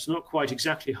 So not quite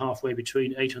exactly halfway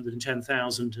between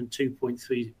 810,000 and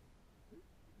 2.3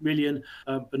 million,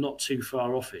 but not too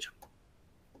far off it.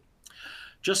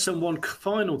 Just one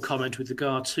final comment with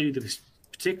regard to this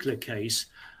particular case.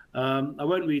 I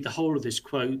won't read the whole of this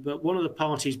quote, but one of the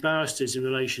parties' barristers in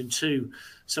relation to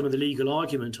some of the legal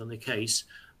argument on the case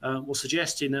was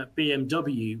suggesting that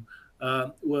BMW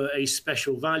were a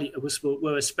special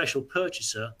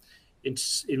purchaser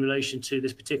in relation to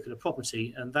this particular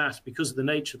property, and that because of the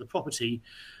nature of the property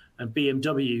and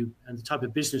BMW and the type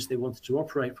of business they wanted to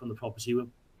operate from the property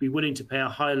would be willing to pay a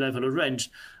higher level of rent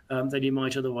than you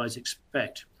might otherwise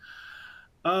expect.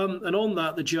 And on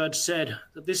that, the judge said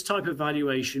that this type of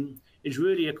valuation is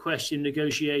really a question of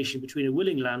negotiation between a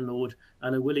willing landlord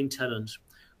and a willing tenant,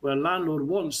 where a landlord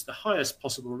wants the highest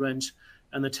possible rent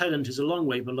and the tenant is a long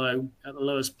way below at the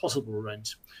lowest possible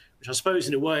rent, which I suppose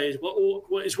in a way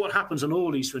is what happens on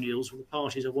all lease renewals when the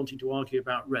parties are wanting to argue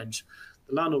about rent.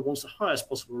 The landlord wants the highest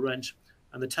possible rent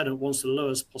and the tenant wants the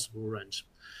lowest possible rent.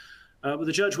 But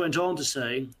the judge went on to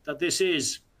say that this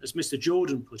is, as Mr.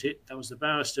 Jordan put it, that was the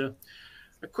barrister,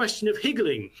 a question of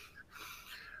higgling.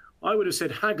 I would have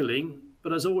said haggling,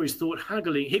 but as always thought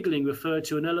higgling referred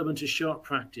to an element of sharp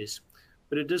practice,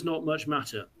 but it does not much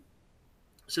matter.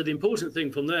 So the important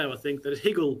thing from there, I think, that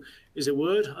higgle is a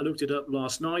word. I looked it up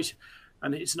last night,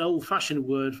 and it's an old-fashioned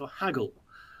word for haggle.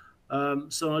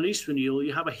 So on a lease renewal,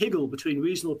 you have a higgle between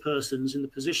reasonable persons in the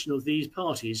position of these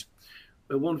parties,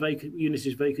 where one vacant unit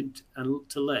is vacant and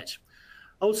to let.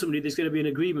 Ultimately, there's going to be an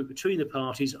agreement between the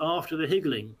parties after the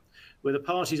higgling, where the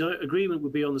parties' agreement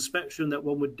would be on the spectrum that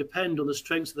one would depend on the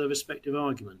strengths of their respective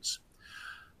arguments.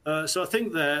 So I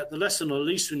think there, the lesson on a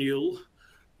lease renewal,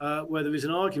 where there is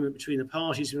an argument between the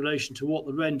parties in relation to what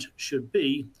the rent should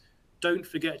be, don't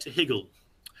forget to higgle.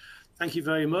 Thank you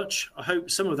very much. I hope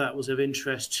some of that was of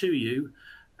interest to you.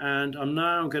 And I'm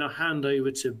now going to hand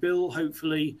over to Bill,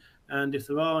 hopefully. And if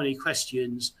there are any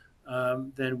questions,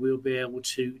 then we'll be able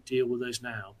to deal with those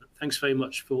now. But thanks very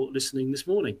much for listening this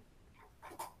morning.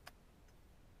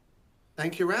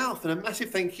 Thank you, Ralph. And a massive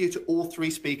thank you to all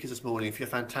three speakers this morning for your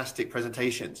fantastic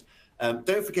presentations.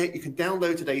 Don't forget, you can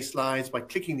download today's slides by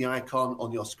clicking the icon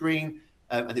on your screen,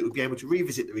 and it will be able to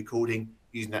revisit the recording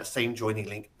using that same joining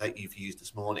link that you've used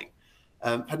this morning.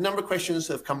 Had a number of questions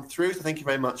that have come through, so thank you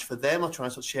very much for them. I'll try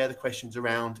and sort of share the questions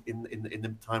around in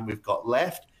the time we've got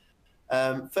left.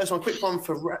 First one, quick one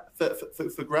for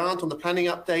Grant on the planning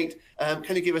update.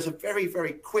 Can you give us a very,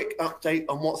 very quick update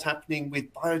on what's happening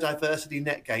with biodiversity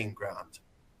net gain, Grant?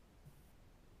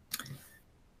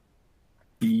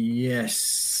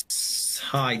 Yes.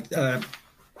 Hi.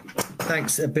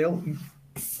 Thanks, Bill.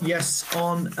 Yes,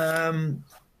 on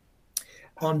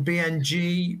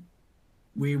BNG,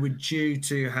 we were due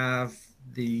to have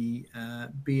the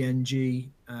BNG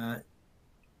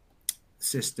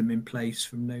system in place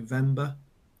from November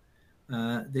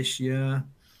this year.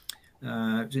 It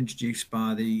was introduced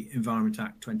by the Environment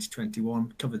Act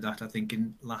 2021. Covered that, I think,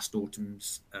 in last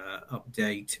autumn's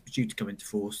update. It was due to come into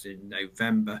force in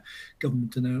November.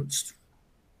 Government announced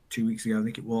 2 weeks ago, I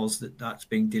think it was, that that's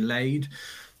being delayed.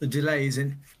 The delay is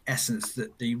in essence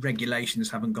that the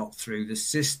regulations haven't got through the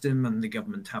system and the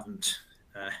government haven't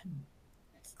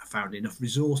found enough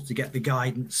resource to get the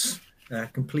guidance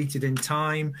completed in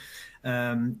time.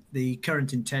 The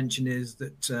current intention is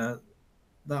that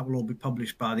that will all be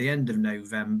published by the end of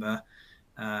November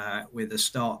with a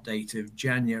start date of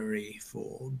January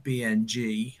for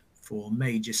BNG for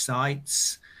major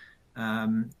sites.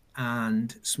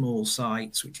 And small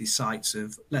sites, which is sites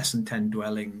of less than 10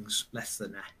 dwellings, less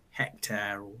than a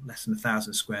hectare or less than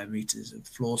 1,000 square metres of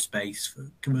floor space for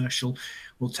commercial,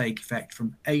 will take effect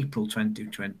from April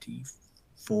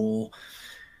 2024.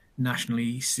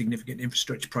 Nationally significant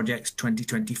infrastructure projects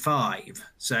 2025.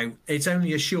 So it's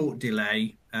only a short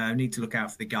delay. Need to look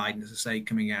out for the guidance, as I say,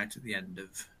 coming out at the end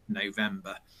of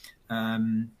November. I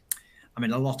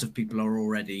mean, a lot of people are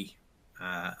already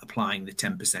applying the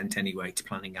 10% anyway to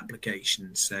planning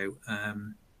applications. So I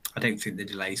don't think the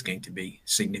delay is going to be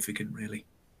significant, really.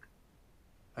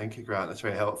 Thank you, Grant. That's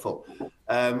very helpful.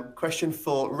 Question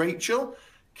for Rachel.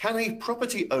 Can a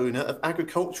property owner of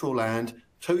agricultural land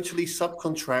totally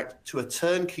subcontract to a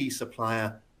turnkey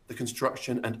supplier the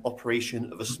construction and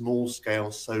operation of a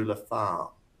small-scale solar farm?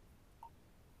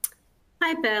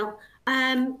 Hi, Bill.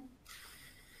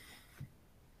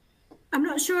 I'm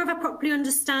not sure if I properly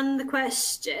understand the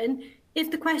question.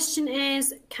 If the question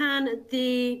is, can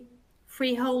the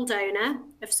freehold owner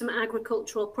of some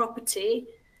agricultural property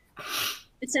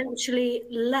essentially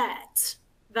let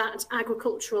that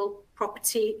agricultural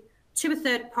property to a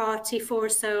third party for a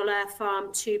solar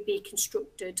farm to be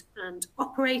constructed and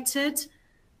operated?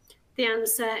 The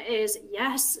answer is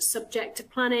yes, subject to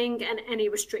planning and any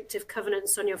restrictive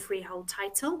covenants on your freehold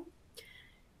title.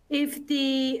 If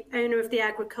the owner of the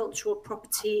agricultural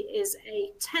property is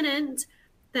a tenant,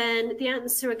 then the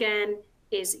answer again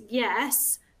is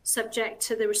yes, subject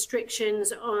to the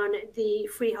restrictions on the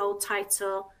freehold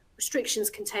title, restrictions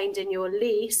contained in your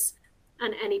lease,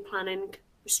 and any planning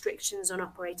restrictions on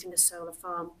operating a solar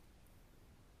farm.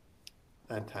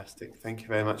 Fantastic. Thank you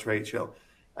very much, Rachel.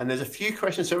 And there's a few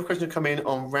questions, several questions have come in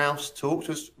on Ralph's talk.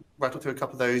 Just rattle through a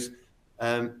couple of those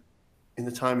in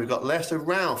the time we've got left. So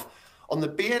Ralph, on the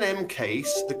B&M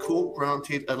case, the court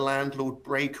granted a landlord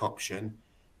break option.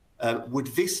 Would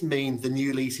this mean the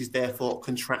new lease is therefore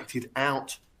contracted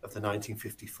out of the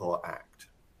 1954 Act?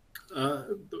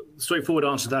 The straightforward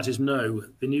answer to that is no.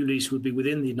 The new lease would be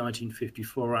within the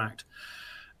 1954 Act.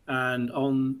 And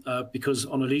because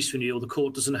on a lease renewal, the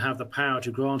court doesn't have the power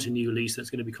to grant a new lease that's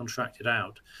going to be contracted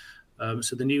out.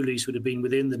 So the new lease would have been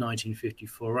within the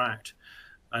 1954 Act.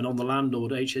 And on the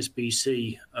landlord,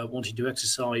 HSBC wanting to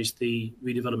exercise the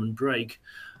redevelopment break,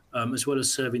 as well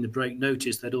as serving the break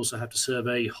notice, they'd also have to serve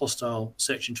a hostile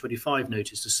Section 25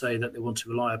 notice to say that they want to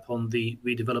rely upon the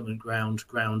redevelopment ground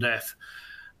F.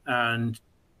 And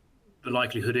the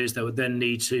likelihood is they would then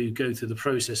need to go through the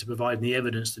process of providing the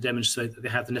evidence to demonstrate that they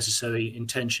have the necessary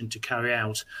intention to carry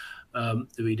out the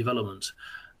redevelopment.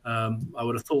 I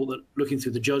would have thought that looking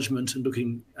through the judgment and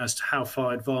looking as to how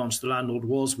far advanced the landlord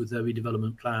was with their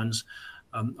redevelopment plans,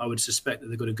 I would suspect that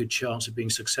they've got a good chance of being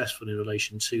successful in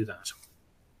relation to that.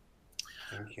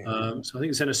 Thank you. So I think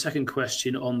there's then a second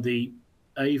question on the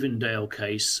Avondale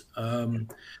case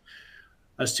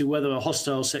as to whether a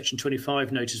hostile Section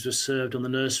 25 notice was served on the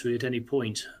nursery at any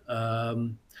point.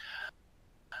 And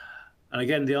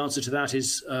again, the answer to that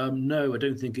is no, I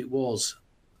don't think it was.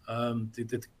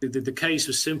 The case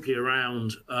was simply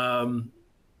around, well,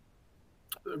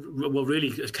 really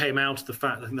it came out of the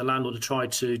fact that I think the landlord had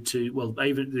tried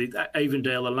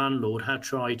Avondale, the landlord, had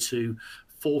tried to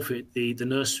forfeit the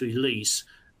nursery lease,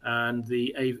 and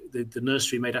the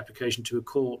nursery made application to a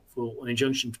court for an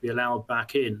injunction to be allowed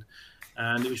back in.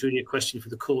 And it was really a question for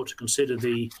the court to consider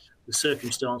the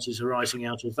circumstances arising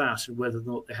out of that and whether or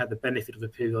not they had the benefit of a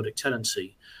periodic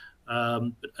tenancy.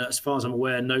 But as far as I'm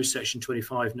aware, no Section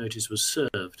 25 notice was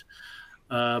served.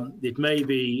 It may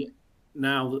be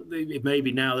now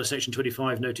the Section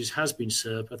 25 notice has been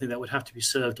served. I think that would have to be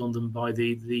served on them by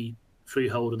the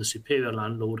freeholder, the superior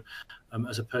landlord,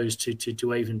 as opposed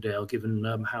to Avondale, given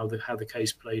how the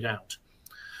case played out.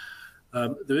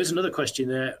 There is another question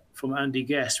there from Andy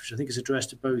Guest, which I think is addressed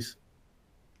to both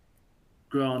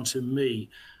Grant and me.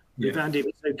 Yeah. If Andy, if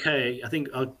it's okay, I think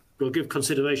we'll give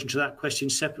consideration to that question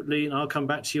separately, and I'll come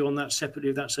back to you on that separately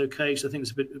if that's okay. So I think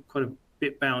it's quite a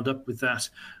bit bound up with that,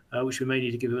 which we may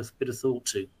need to give a bit of thought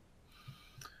to.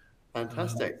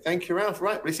 Fantastic. Thank you, Ralph.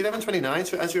 Right, well, it's 11:29.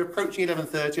 So as you're approaching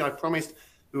 11:30, I promised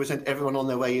we would send everyone on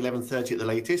their way 11:30 at the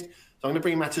latest. So I'm going to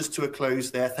bring matters to a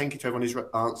close there. Thank you to everyone who's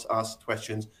asked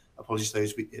questions. Apologies to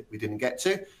those we didn't get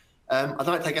to. I'd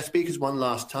like to thank our speakers one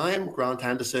last time, Grant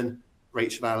Anderson,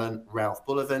 Rachel Allen, Ralph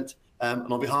Bullivant.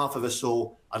 And on behalf of us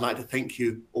all, I'd like to thank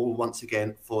you all once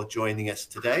again for joining us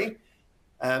today.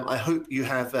 I hope you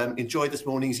have enjoyed this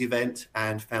morning's event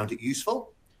and found it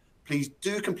useful. Please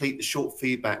do complete the short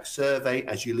feedback survey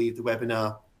as you leave the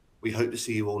webinar. We hope to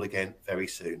see you all again very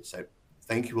soon. So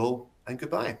thank you all and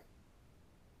goodbye.